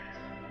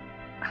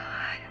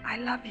 I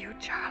love you,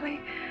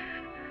 Charlie.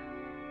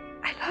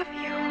 I love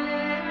you.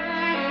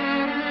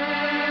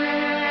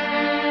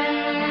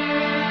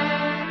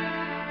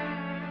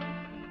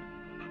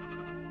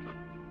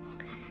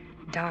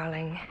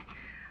 Darling,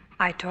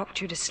 I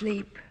talked you to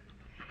sleep.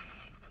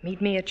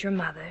 Meet me at your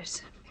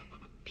mother's.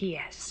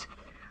 P.S.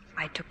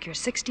 I took your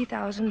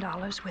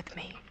 $60,000 with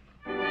me.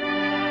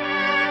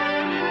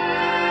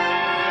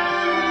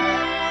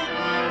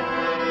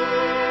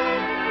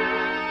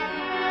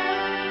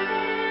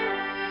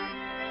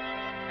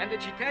 And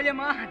did she tell you,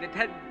 Ma?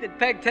 Did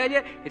Peg tell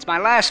you? It's my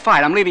last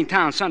fight. I'm leaving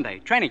town Sunday.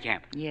 Training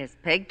camp. Yes,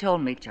 Peg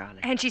told me, Charlie.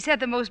 And she said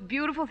the most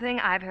beautiful thing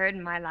I've heard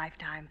in my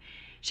lifetime.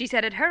 She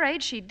said at her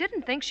age she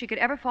didn't think she could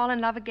ever fall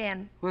in love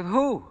again. With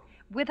who?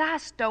 With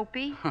us,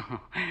 Dopey.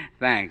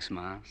 Thanks,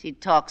 Ma. She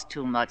talks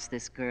too much,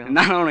 this girl. And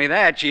not only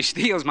that, she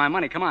steals my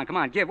money. Come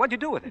on, give. What'd you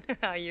do with it?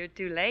 Oh, you're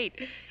too late.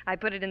 I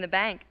put it in the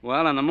bank.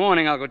 Well, in the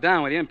morning I'll go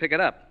down with you and pick it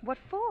up. What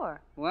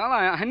for? Well,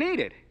 I need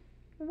it.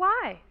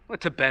 Why? Well,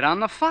 to bet on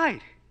the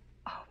fight.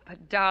 Oh,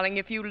 but darling,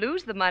 if you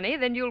lose the money,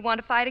 then you'll want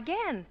to fight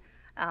again.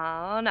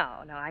 Oh, no,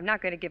 I'm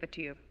not going to give it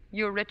to you.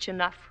 You're rich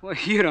enough. Well,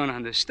 you don't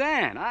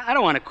understand. I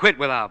don't want to quit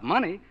without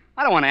money.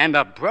 I don't want to end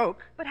up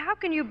broke. But how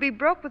can you be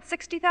broke with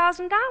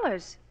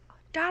 $60,000?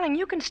 Darling,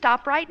 you can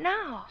stop right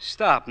now.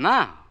 Stop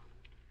now?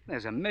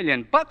 There's $1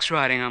 million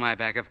riding on my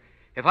back.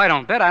 If I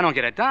don't bet, I don't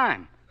get a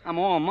dime. I'm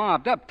all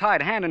mobbed up,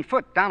 tied hand and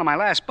foot, down to my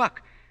last buck.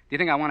 Do you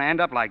think I want to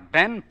end up like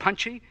Ben,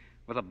 punchy,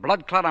 with a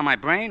blood clot on my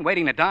brain,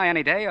 waiting to die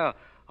any day,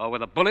 or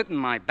with a bullet in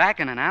my back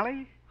in an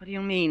alley? What do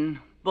you mean,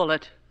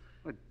 bullet?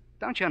 Well,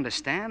 don't you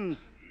understand?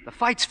 The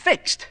fight's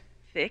fixed.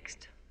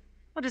 Fixed?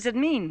 What does it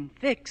mean,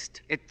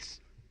 fixed?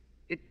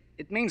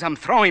 It means I'm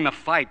throwing the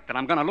fight, that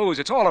I'm going to lose.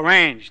 It's all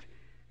arranged.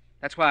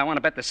 That's why I want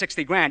to bet the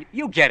 60 grand.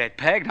 You get it,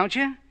 Peg, don't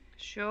you?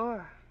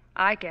 Sure,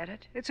 I get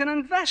it. It's an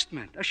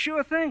investment, a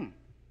sure thing.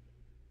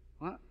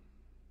 What?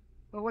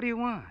 Well, what do you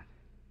want?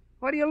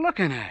 What are you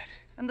looking at?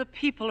 And the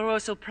people are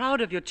all so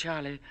proud of you,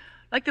 Charlie.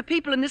 Like the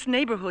people in this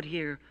neighborhood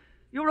here.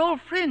 You're all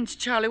friends,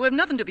 Charlie. We have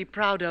nothing to be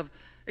proud of,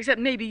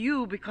 except maybe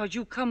you, because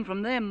you come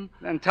from them.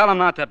 Then tell them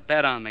not to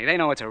bet on me. They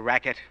know it's a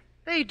racket.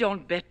 They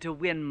don't bet to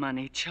win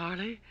money,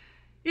 Charlie.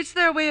 It's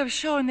their way of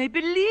showing they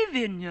believe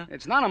in you.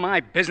 It's none of my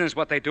business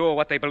what they do or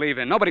what they believe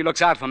in. Nobody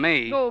looks out for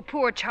me. Oh,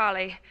 poor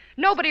Charlie.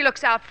 Nobody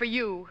looks out for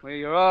you. Well,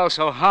 you're all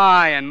so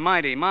high and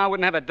mighty. Ma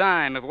wouldn't have a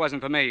dime if it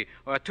wasn't for me,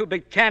 or a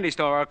too-big candy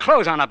store, or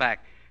clothes on her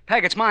back.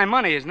 Peg, it's my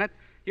money, isn't it?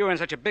 You were in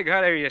such a big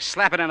hurry you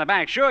slap it in the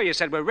bank. Sure, you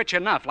said we're rich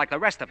enough, like the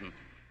rest of them.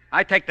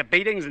 I take the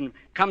beatings and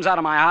comes out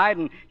of my hide,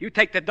 and you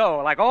take the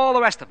dough, like all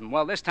the rest of them.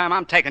 Well, this time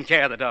I'm taking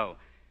care of the dough.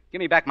 Give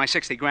me back my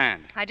 60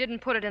 grand. I didn't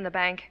put it in the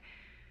bank.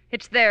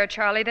 It's there,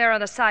 Charlie, there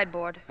on the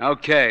sideboard.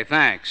 Okay,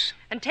 thanks.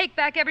 And take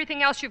back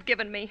everything else you've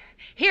given me.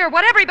 Here,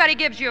 what everybody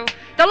gives you.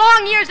 The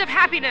long years of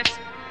happiness.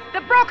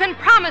 The broken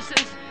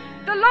promises.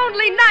 The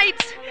lonely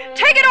nights.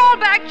 Take it all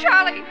back,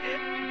 Charlie.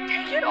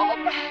 Take it all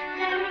back.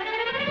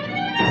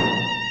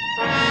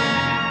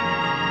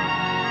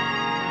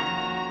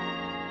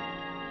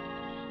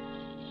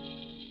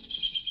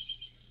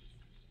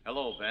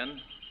 Hello, Ben.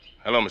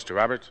 Hello, Mr.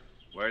 Roberts.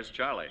 Where's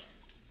Charlie?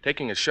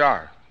 Taking a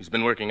shower. He's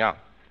been working out.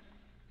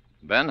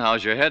 Ben,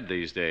 how's your head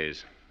these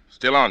days?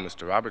 Still on,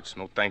 Mr. Roberts.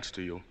 No thanks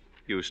to you.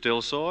 You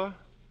still sore?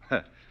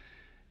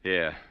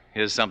 Here,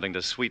 here's something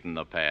to sweeten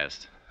the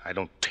past. I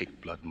don't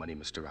take blood money,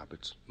 Mr.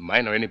 Roberts.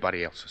 Mine or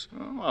anybody else's.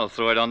 Oh, I'll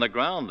throw it on the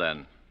ground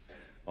then.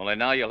 Only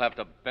now you'll have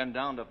to bend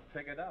down to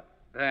pick it up.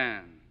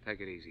 Ben,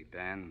 take it easy,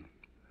 Ben.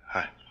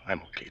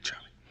 I'm okay,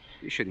 Charlie.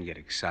 You shouldn't get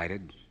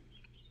excited.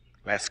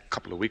 Last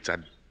couple of weeks,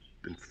 I've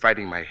been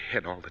fighting my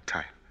head all the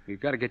time. You've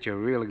got to get your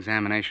real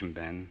examination,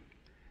 Ben.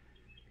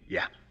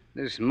 Yeah.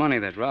 This money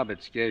that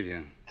Roberts gave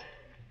you.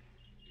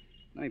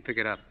 Let me pick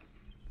it up.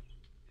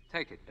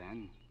 Take it,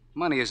 Ben.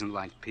 Money isn't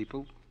like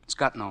people. It's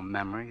got no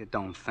memory. It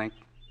don't think.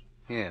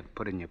 Here,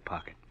 put it in your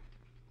pocket.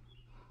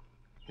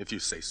 If you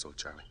say so,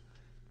 Charlie.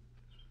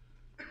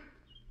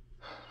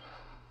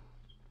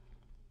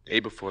 Day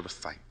before the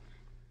fight.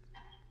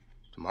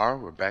 Tomorrow,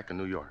 we're back in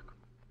New York.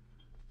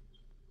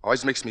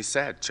 Always makes me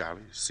sad,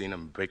 Charlie, seeing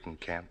them breaking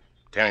camp,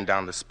 tearing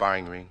down the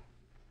sparring ring.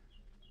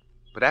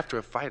 But after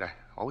a fight, I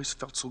always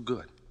felt so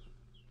good.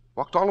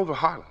 Walked all over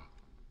Harlem.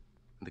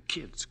 And the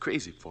kids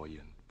crazy for you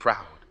and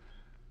proud.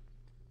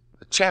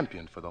 A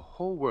champion for the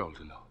whole world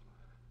to know.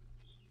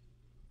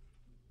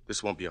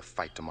 This won't be a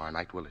fight tomorrow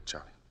night, will it,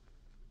 Charlie?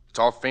 It's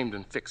all framed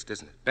and fixed,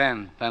 isn't it?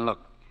 Ben,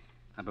 look.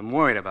 I've been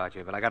worried about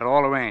you, but I got it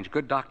all arranged.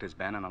 Good doctors,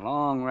 Ben, and a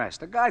long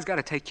rest. The guy's got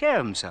to take care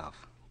of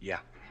himself. Yeah.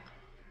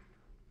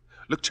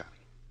 Look, Charlie,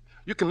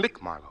 you can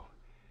lick Marlowe.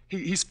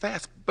 He's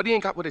fast, but he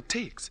ain't got what it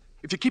takes.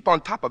 If you keep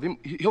on top of him,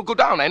 he'll go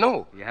down, I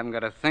know. You haven't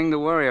got a thing to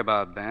worry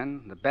about,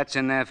 Ben. The bet's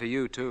in there for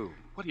you, too.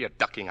 What are you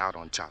ducking out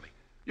on, Charlie?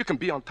 You can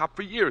be on top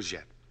for years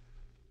yet.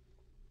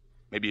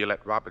 Maybe you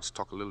let Roberts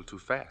talk a little too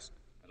fast.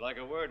 I'd like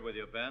a word with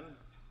you, Ben.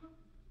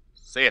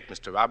 Say it,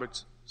 Mr.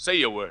 Roberts. Say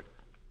your word.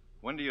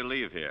 When do you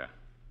leave here?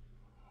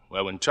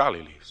 Well, when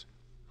Charlie leaves.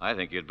 I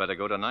think you'd better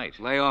go tonight.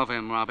 Lay off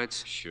him,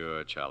 Roberts.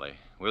 Sure, Charlie.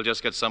 We'll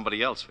just get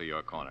somebody else for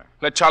your corner.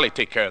 Let Charlie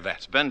take care of that.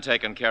 It's been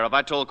taken care of.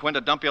 I told Quinn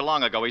to dump you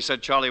long ago. He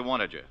said Charlie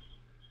wanted you.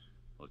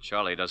 Well,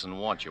 Charlie doesn't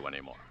want you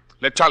anymore.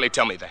 Let Charlie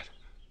tell me that.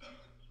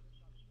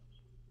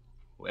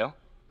 Well?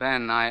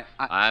 Ben,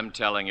 I'm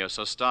telling you,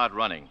 so start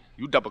running.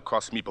 You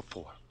double-crossed me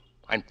before.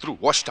 I'm through,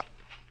 washed up.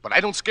 But I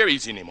don't scare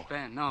easy anymore.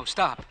 Ben, no,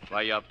 stop.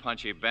 Why, you're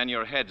punchy, Ben.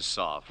 Your head's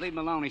soft. Leave him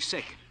alone. He's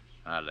sick.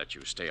 I'll let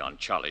you stay on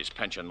Charlie's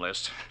pension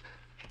list.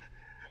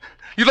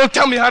 You don't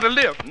tell me how to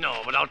live.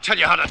 No, but I'll tell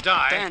you how to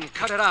die. Ben,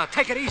 cut it out.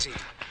 Take it easy.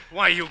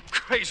 Why, you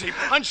crazy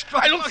punch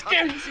drunk. I don't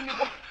scare easy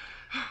anymore.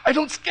 I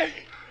don't scare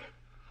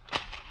you.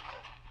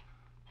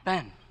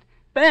 Ben.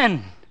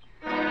 Ben.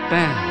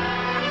 Ben.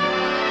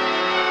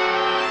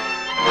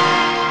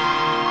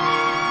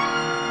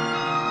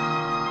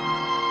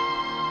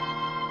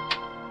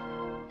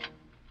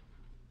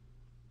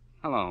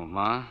 Hello,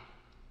 Ma.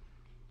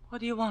 What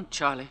do you want,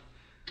 Charlie?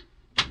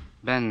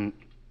 Ben's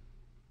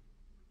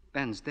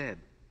dead.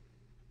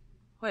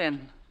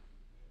 When?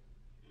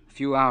 A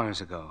few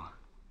hours ago.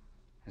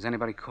 Has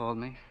anybody called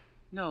me?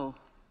 No.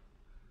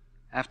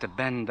 After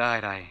Ben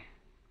died, I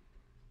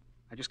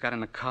just got in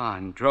the car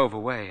and drove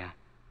away.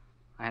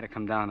 I had to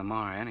come down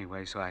tomorrow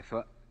anyway, so I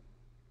thought...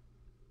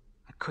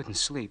 I couldn't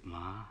sleep,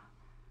 Ma.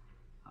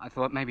 I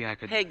thought maybe I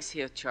could... Peg's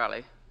here,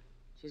 Charlie.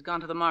 She's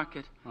gone to the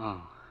market.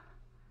 Oh.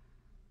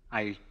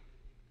 I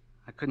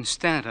couldn't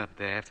stand up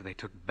there after they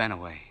took Ben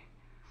away.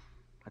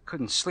 I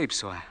couldn't sleep,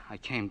 so I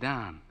came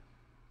down.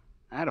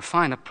 I had to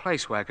find a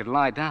place where I could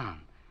lie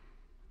down.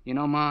 You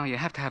know, Ma, you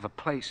have to have a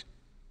place.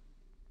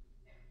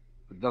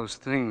 But those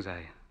things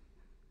I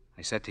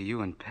said to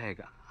you and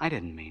Peg, I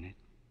didn't mean it.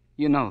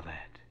 You know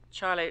that.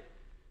 Charlie.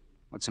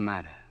 What's the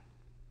matter?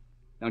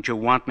 Don't you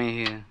want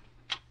me here?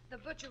 The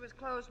butcher was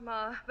closed,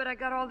 Ma, but I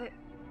got all the...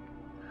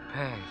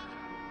 Peg.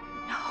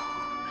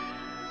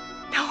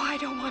 No, I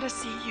don't want to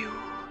see you.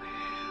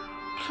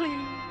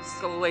 Please.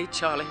 Go away,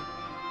 Charlie.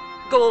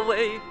 Go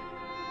away.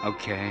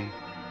 Okay,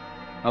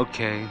 I'll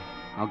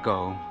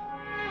go.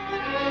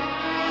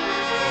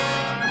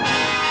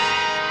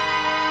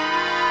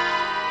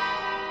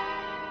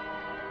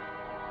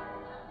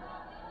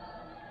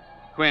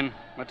 Quinn,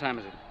 what time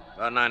is it?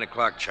 About 9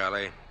 o'clock,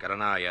 Charlie. Got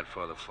an hour yet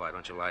for the fight. Why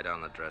don't you lie down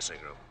in the dressing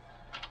room?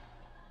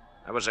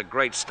 That was a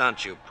great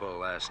stunt you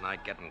pulled last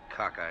night, getting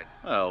cockeyed.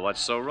 Well,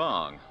 what's so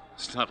wrong?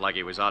 It's not like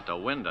he was out to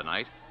win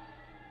tonight.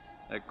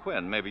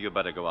 Quinn, maybe you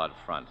better go out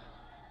front.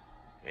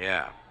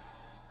 Yeah.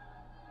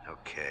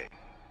 Okay.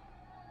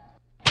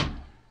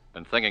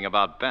 Been thinking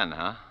about Ben,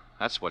 huh?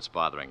 That's what's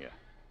bothering you.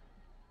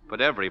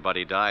 But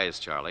everybody dies,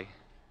 Charlie.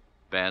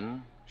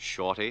 Ben,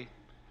 Shorty,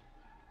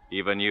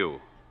 even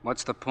you.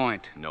 What's the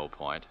point? No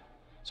point.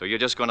 So you're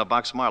just going to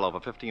box Marlowe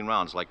for 15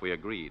 rounds like we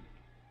agreed.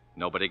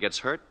 Nobody gets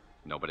hurt,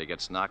 nobody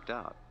gets knocked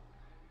out.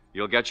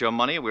 You'll get your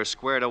money, we're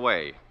squared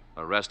away.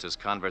 The rest is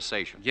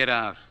conversation. Get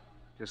out.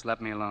 Just let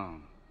me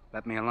alone.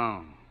 Let me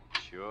alone.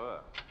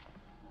 Sure.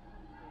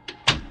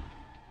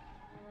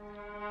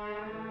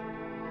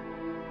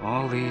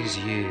 All these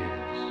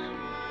years,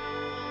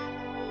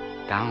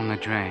 down the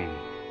drain.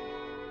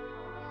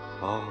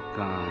 All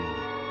gone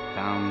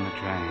down the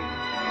drain.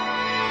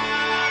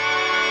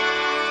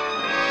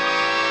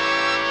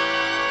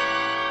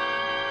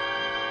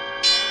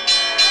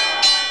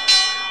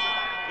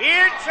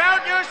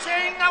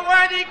 Introducing the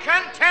worthy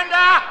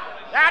contender,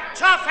 that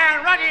tough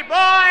and ruddy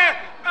boy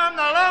from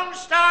the Lone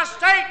Star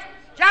State,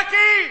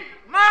 Jackie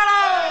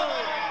Marlowe.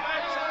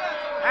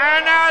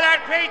 And now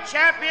that great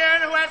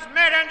champion who has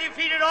met and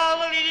defeated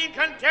all the leading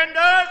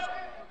contenders,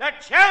 the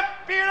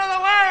champion of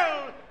the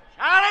world,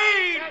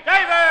 Charlie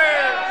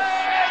Davis.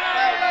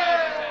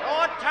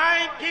 Your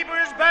timekeeper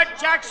is Bert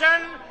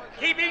Jackson,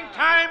 keeping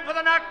time for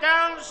the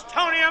knockdowns,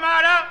 Tony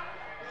Amata.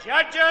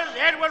 Judges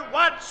Edward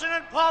Watson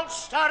and Paul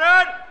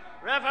Stoddard.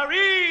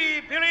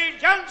 Referee Billy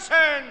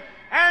Johnson.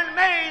 And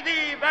may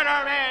the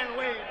better man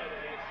win.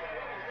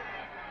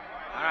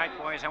 All right,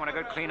 boys, I want a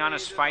good, clean,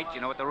 honest fight.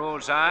 You know what the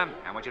rules are.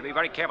 I want you to be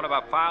very careful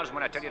about fouls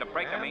when I tell you to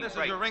break them. And this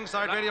is your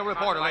ringside radio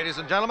reporter, ladies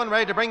and gentlemen,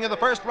 ready to bring you the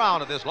first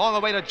round of this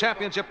long-awaited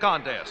championship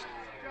contest.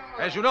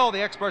 As you know, the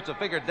experts have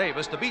figured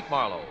Davis to beat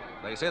Marlowe.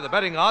 They say the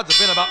betting odds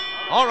have been about...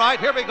 All right,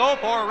 here we go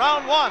for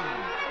round one.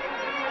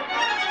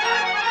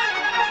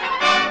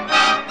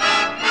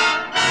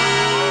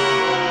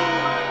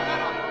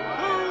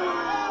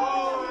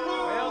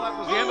 Well, that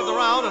was the end of the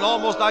round, and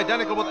almost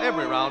identical with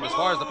every round as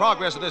far as the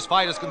progress of this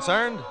fight is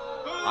concerned.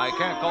 I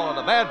can't call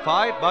it a bad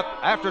fight, but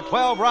after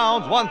 12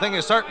 rounds, one thing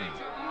is certain.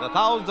 The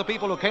thousands of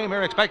people who came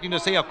here expecting to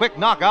see a quick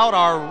knockout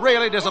are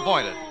really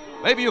disappointed.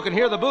 Maybe you can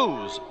hear the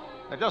boos.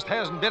 There just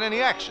hasn't been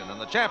any action, and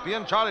the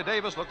champion, Charlie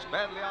Davis, looks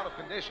badly out of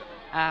condition.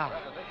 Al,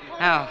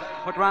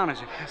 what round is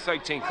it?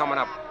 13 coming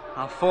up.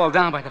 I'll fall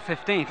down by the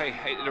 15th.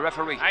 Hey, the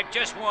referee. I've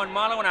just warned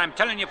Marlowe, and I'm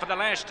telling you for the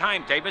last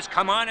time, Davis,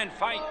 come on and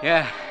fight.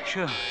 Yeah,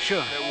 sure.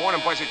 Warn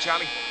him, boys,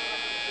 Charlie.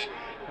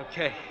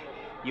 Okay.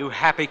 You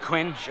happy,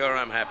 Quinn? Sure,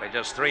 I'm happy.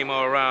 Just 3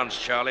 more rounds,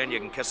 Charlie, and you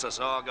can kiss us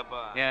all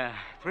goodbye. Yeah,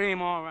 3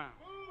 more rounds.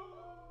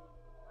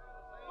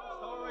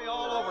 Story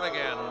all over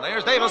again.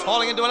 There's Davis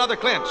falling into another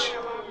clinch.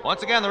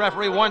 Once again, the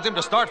referee warns him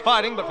to start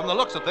fighting, but from the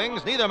looks of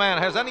things, neither man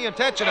has any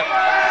intention of...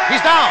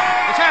 He's down!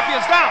 The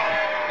champion's down!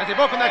 As he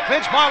broke from that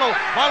clinch, Marlowe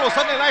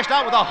suddenly lashed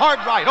out with a hard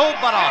right. Oh,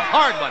 but a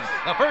hard one.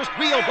 The first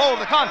real blow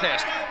of the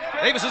contest.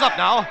 Davis is up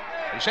now.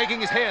 He's shaking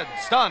his head,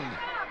 stunned.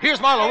 Here's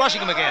Marlowe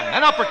rushing him again.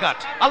 An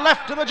uppercut. A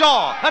left to the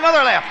jaw.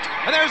 Another left.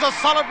 And there's a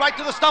solid right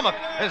to the stomach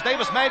as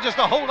Davis manages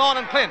to hold on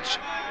and clinch.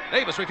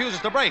 Davis refuses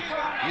to break.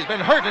 He's been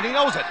hurt and he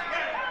knows it.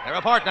 They're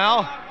apart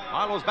now.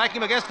 Marlowe's backing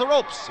him against the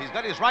ropes. He's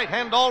got his right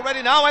hand all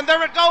ready now, and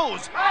there it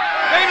goes.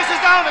 Davis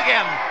is down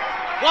again.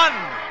 1,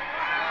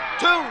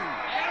 2,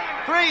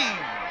 3,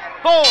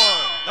 4.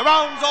 The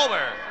round's over.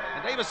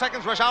 And Davis'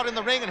 seconds rush out in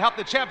the ring and help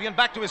the champion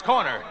back to his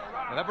corner.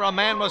 If ever a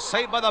man was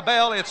saved by the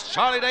bell, it's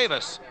Charlie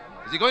Davis.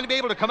 Is he going to be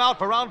able to come out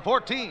for round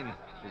 14?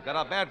 He's got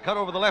a bad cut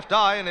over the left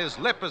eye, and his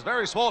lip is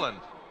very swollen.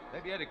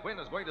 Maybe Eddie Quinn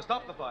is going to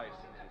stop the fight.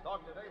 He's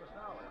talking to Davis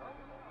now.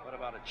 What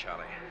about it,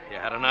 Charlie? You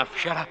had enough?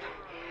 Shut up.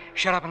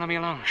 Shut up and let me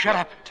alone. Shut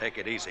up. Take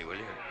it easy, will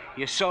you?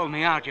 You sold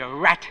me out, you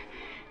rat.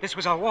 This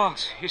was a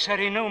waltz. You said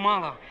he knew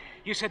Marlowe.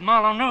 You said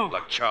Marlowe knew.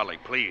 Look, Charlie,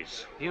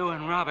 please. You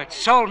and Robert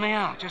sold me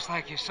out, just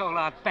like you sold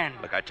out Ben.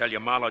 Look, I tell you,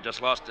 Marlowe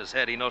just lost his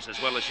head. He knows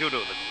as well as you do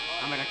that...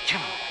 I'm gonna kill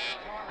him.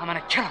 I'm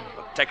gonna kill him.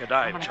 Look, take a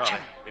dive,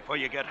 Charlie, before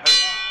you get hurt.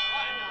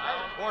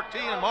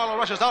 14, and Marlowe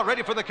rushes out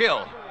ready for the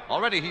kill.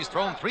 Already he's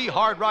thrown 3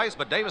 hard rights,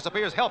 but Davis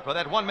appears helped by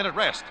that 1-minute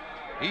rest.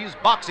 He's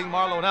boxing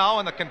Marlowe now,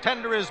 and the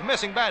contender is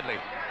missing badly.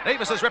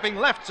 Davis is ripping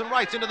lefts and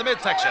rights into the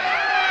midsection.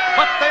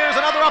 But there's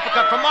another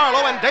uppercut from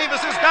Marlowe, and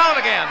Davis is down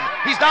again.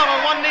 He's down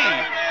on one knee.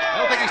 I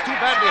don't think he's too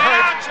badly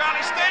hurt.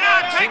 Charlie, stay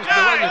down. Seems to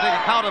be ready to take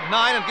a count of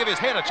 9 and give his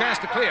head a chance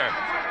to clear.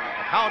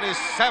 The count is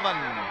 7,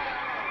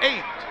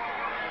 8.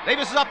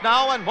 Davis is up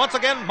now, and once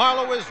again,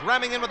 Marlowe is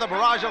ramming in with a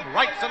barrage of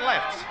rights and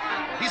lefts.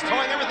 He's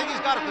throwing everything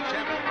he's got at the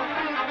champion.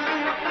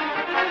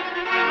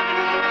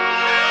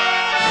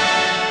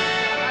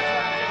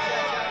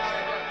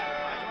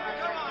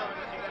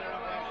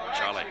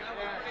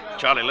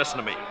 Charlie, listen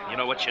to me. You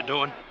know what you're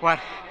doing? What?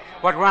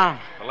 What round?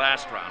 The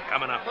last round,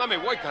 coming up. Let me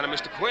work on him,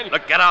 Mr. Quinn.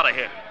 Look, get out of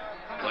here.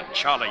 Look,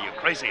 Charlie, you're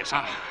crazy or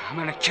something. I'm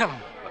gonna kill him.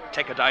 Look,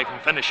 take a dive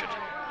and finish it.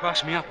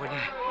 Cross me up, will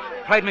you?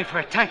 Played me for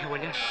a tanker, will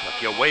you?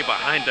 Look, you're way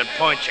behind in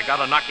points. You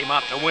gotta knock him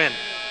out to win.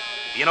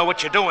 You know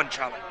what you're doing,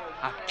 Charlie?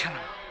 I'll kill him.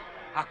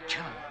 I'll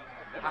kill him.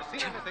 Never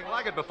seen anything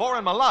like it before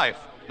in my life.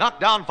 Knocked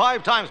down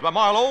 5 times by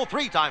Marlowe,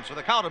 3 times for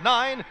the count of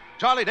 9.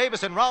 Charlie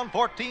Davis in round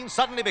 14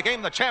 suddenly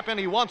became the champion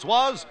he once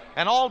was,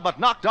 and all but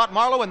knocked out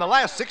Marlowe in the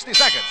last 60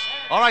 seconds.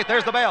 All right,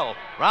 there's the bell.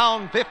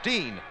 Round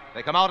 15.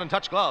 They come out and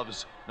touch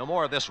gloves. No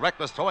more of this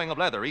reckless throwing of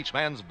leather. Each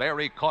man's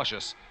very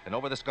cautious. And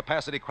over this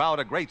capacity crowd,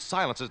 a great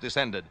silence has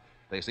descended.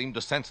 They seem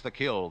to sense the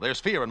kill. There's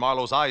fear in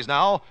Marlowe's eyes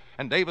now,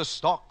 and Davis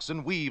stalks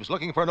and weaves,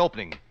 looking for an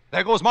opening.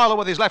 There goes Marlowe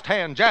with his left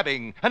hand,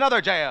 jabbing. Another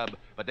jab.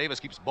 But Davis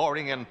keeps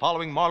boring and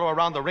following Marlowe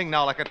around the ring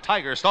now like a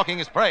tiger stalking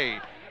his prey.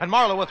 And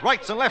Marlowe with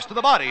rights and lefts to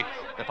the body.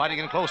 They're fighting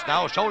in close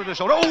now, shoulder to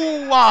shoulder.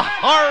 Oh, a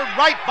hard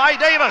right by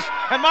Davis.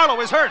 And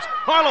Marlowe is hurt.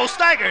 Marlowe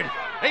staggered.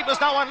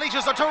 Davis now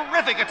unleashes a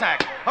terrific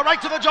attack. A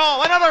right to the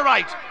jaw, another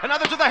right.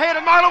 Another to the head,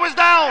 and Marlowe is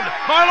down.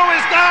 Marlowe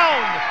is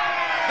down.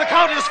 The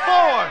count is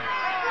 4,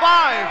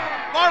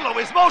 5. Marlowe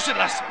is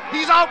motionless.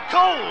 He's out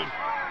cold.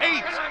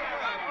 8,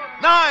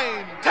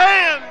 9,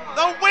 10.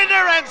 The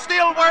winner and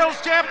still world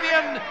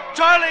champion,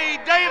 Charlie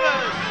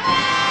Davis.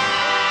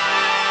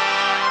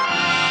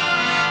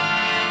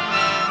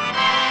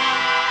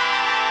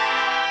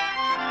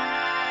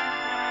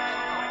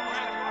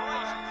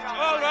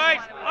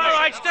 All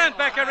right, stand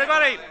back,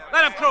 everybody.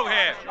 Let him through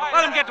here.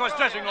 Let him get to his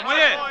dressing room, will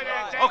you?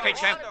 Okay,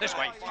 champ, this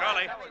way.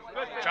 Charlie,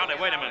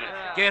 wait a minute.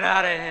 Get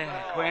out of here,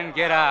 Quinn.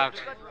 Get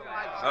out.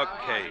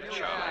 Okay,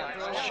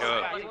 Charlie.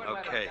 Sure,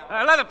 okay.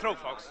 Let him through,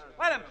 folks.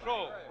 Let him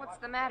through. What's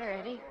the matter,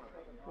 Eddie?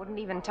 Wouldn't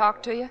even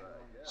talk to you?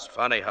 It's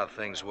funny how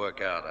things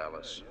work out,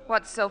 Alice.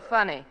 What's so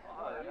funny?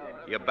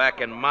 You're back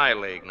in my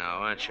league now,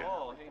 aren't you?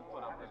 Oh,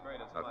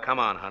 come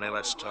on, honey,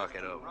 let's talk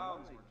it over.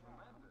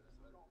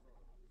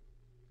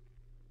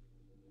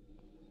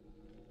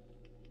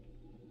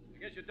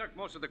 Guess you ducked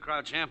most of the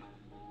crowd, champ.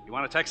 You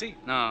want a taxi?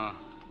 No,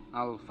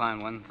 I'll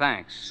find one.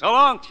 Thanks. So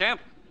long, champ.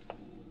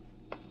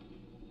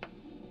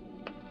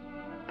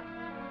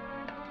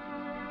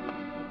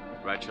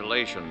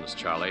 Congratulations,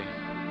 Charlie.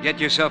 Get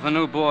yourself a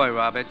new boy,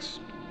 Roberts.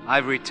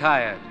 I've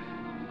retired.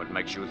 What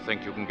makes you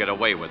think you can get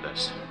away with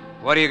this?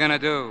 What are you gonna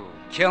do?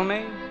 Kill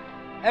me?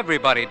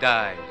 Everybody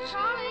dies.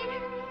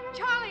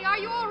 Charlie, are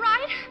you all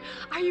right?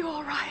 Are you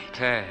all right?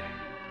 Ted,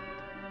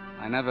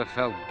 I never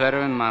felt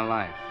better in my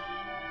life.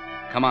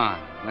 Come on,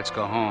 let's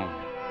go home.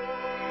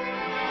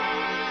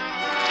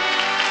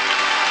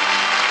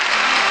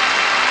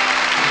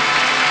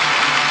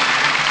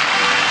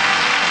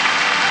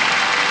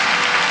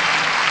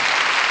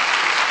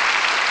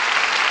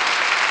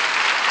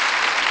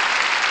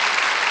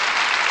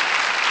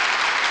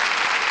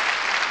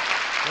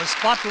 The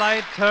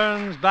spotlight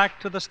turns back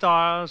to the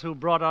stars who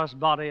brought us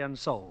Body and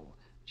Soul: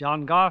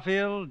 John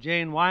Garfield,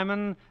 Jane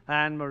Wyman,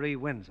 and Marie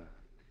Windsor.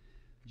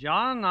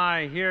 John,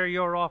 I hear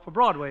you're off of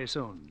Broadway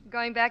soon.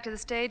 Going back to the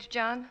stage,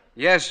 John?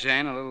 Yes,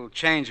 Jane, a little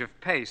change of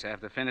pace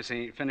after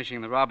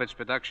finishing the Roberts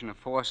production of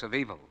Force of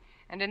Evil.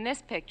 And in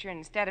this picture,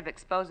 instead of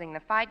exposing the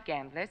fight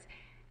gamblers,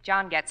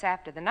 John gets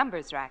after the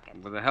numbers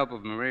racket. With the help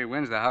of Marie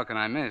Windsor, how can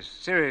I miss?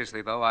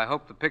 Seriously, though, I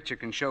hope the picture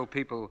can show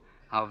people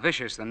how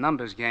vicious the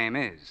numbers game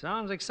is.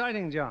 Sounds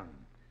exciting, John.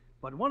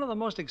 But one of the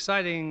most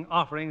exciting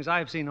offerings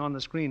I've seen on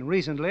the screen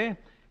recently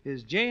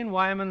is Jane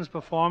Wyman's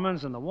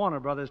performance in the Warner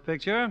Brothers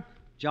picture,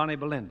 Johnny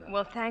Belinda.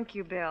 Well, thank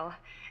you, Bill.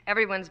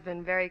 Everyone's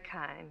been very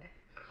kind.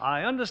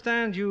 I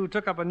understand you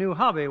took up a new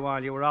hobby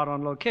while you were out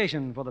on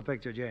location for the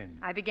picture, Jane.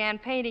 I began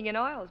painting in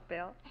oils,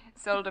 Bill.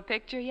 Sold a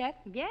picture yet?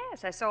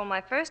 Yes, I sold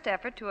my first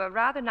effort to a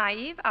rather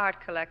naive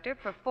art collector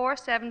for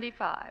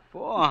 $475.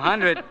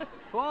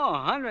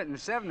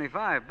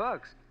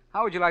 $475.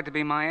 How would you like to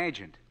be my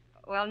agent?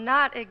 Well,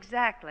 not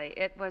exactly.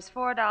 It was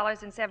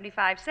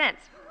 $4.75.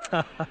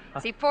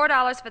 See,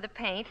 $4 for the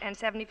paint and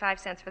 75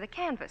 cents for the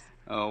canvas.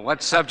 Oh,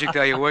 what subject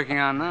are you working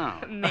on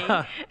now? Me.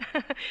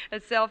 A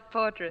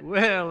self-portrait.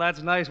 Well,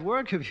 that's nice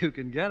work if you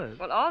can get it.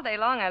 Well, all day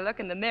long I look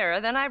in the mirror,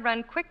 then I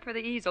run quick for the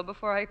easel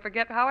before I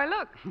forget how I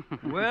look.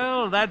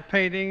 Well, that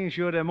painting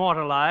should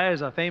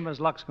immortalize a famous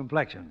Lux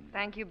complexion.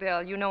 Thank you,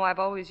 Bill. You know I've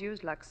always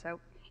used Lux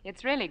soap.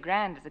 It's really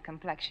grand as a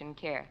complexion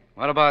care.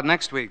 What about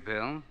next week,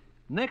 Bill?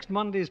 Next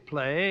Monday's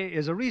play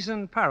is a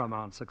recent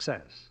Paramount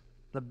success,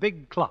 The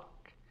Big Clock.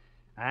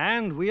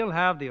 And we'll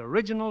have the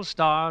original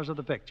stars of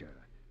the picture,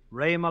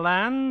 Ray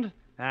Milland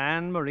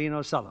and Maureen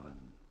O'Sullivan.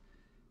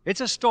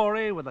 It's a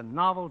story with a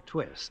novel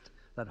twist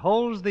that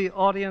holds the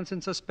audience in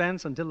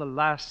suspense until the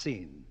last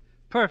scene.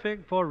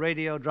 Perfect for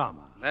radio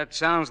drama. That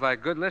sounds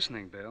like good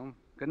listening, Bill.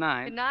 Good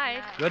night. Good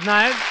night. Good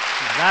night.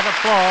 That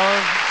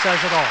applause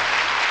says it all.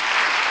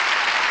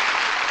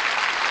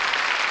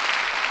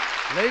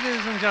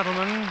 Ladies and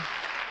gentlemen,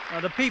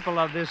 the people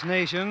of this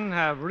nation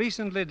have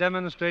recently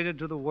demonstrated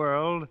to the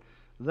world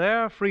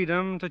their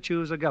freedom to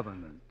choose a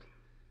government.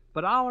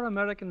 But our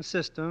American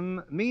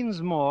system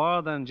means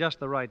more than just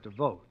the right to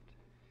vote.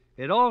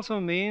 It also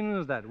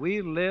means that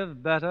we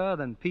live better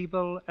than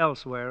people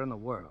elsewhere in the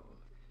world.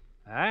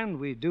 And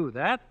we do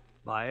that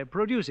by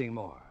producing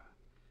more.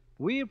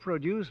 We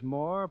produce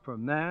more per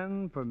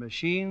man, per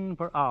machine,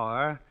 per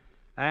hour,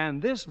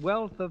 and this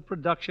wealth of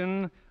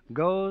production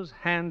goes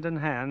hand in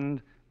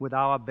hand with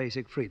our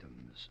basic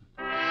freedoms.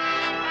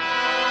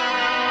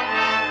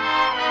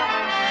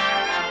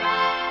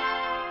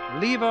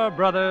 Lever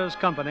Brothers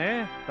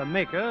Company, the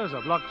makers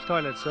of Lux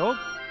Toilet Soap,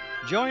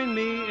 join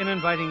me in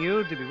inviting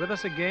you to be with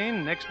us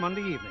again next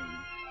Monday evening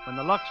when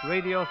the Lux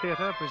Radio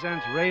Theater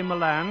presents Ray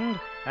Milland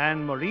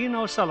and Maureen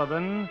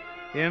O'Sullivan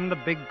in The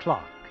Big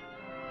Clock.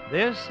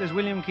 This is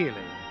William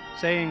Keighley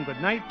saying good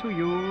night to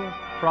you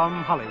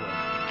from Hollywood.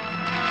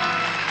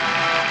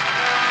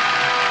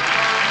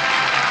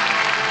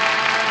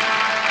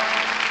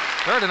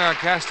 Third in our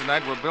cast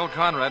tonight were Bill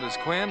Conrad as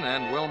Quinn,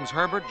 and Wilms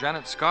Herbert,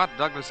 Janet Scott,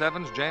 Douglas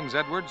Evans, James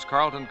Edwards,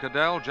 Carlton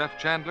Cadell, Jeff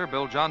Chandler,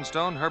 Bill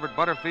Johnstone, Herbert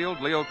Butterfield,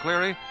 Leo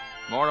Cleary,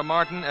 Maura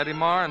Martin, Eddie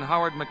Marr, and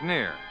Howard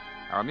McNear.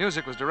 Our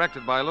music was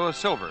directed by Louis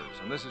Silvers,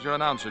 and this is your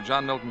announcer,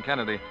 John Milton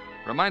Kennedy,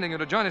 reminding you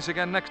to join us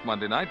again next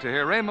Monday night to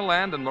hear Ray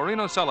Milland and Maureen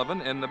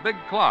O'Sullivan in The Big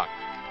Clock.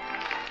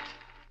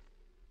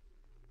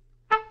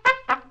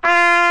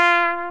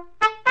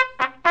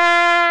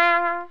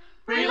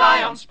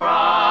 Rely on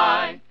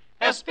Spry.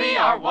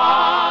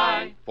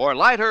 S-P-R-Y. For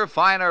lighter,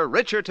 finer,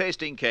 richer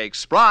tasting cakes,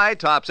 Spry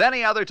tops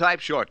any other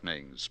type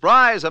shortening.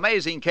 Spry's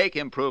amazing cake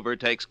improver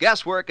takes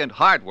guesswork and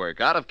hard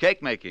work out of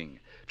cake making.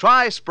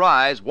 Try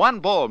Spry's one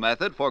bowl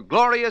method for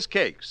glorious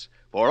cakes.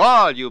 For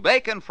all you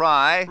bake and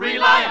fry,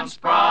 Rely on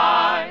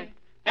Spry.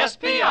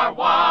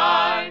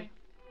 S-P-R-Y.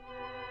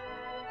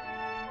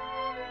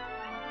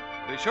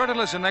 Be sure to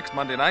listen next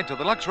Monday night to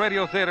the Lux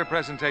Radio Theater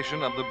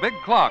presentation of The Big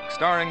Clock,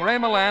 starring Ray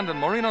Milland and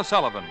Maureen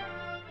O'Sullivan.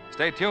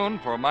 Stay tuned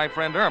for My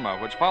Friend Irma,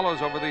 which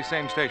follows over these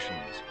same stations.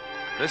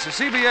 This is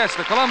CBS,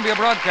 the Columbia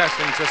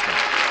Broadcasting System.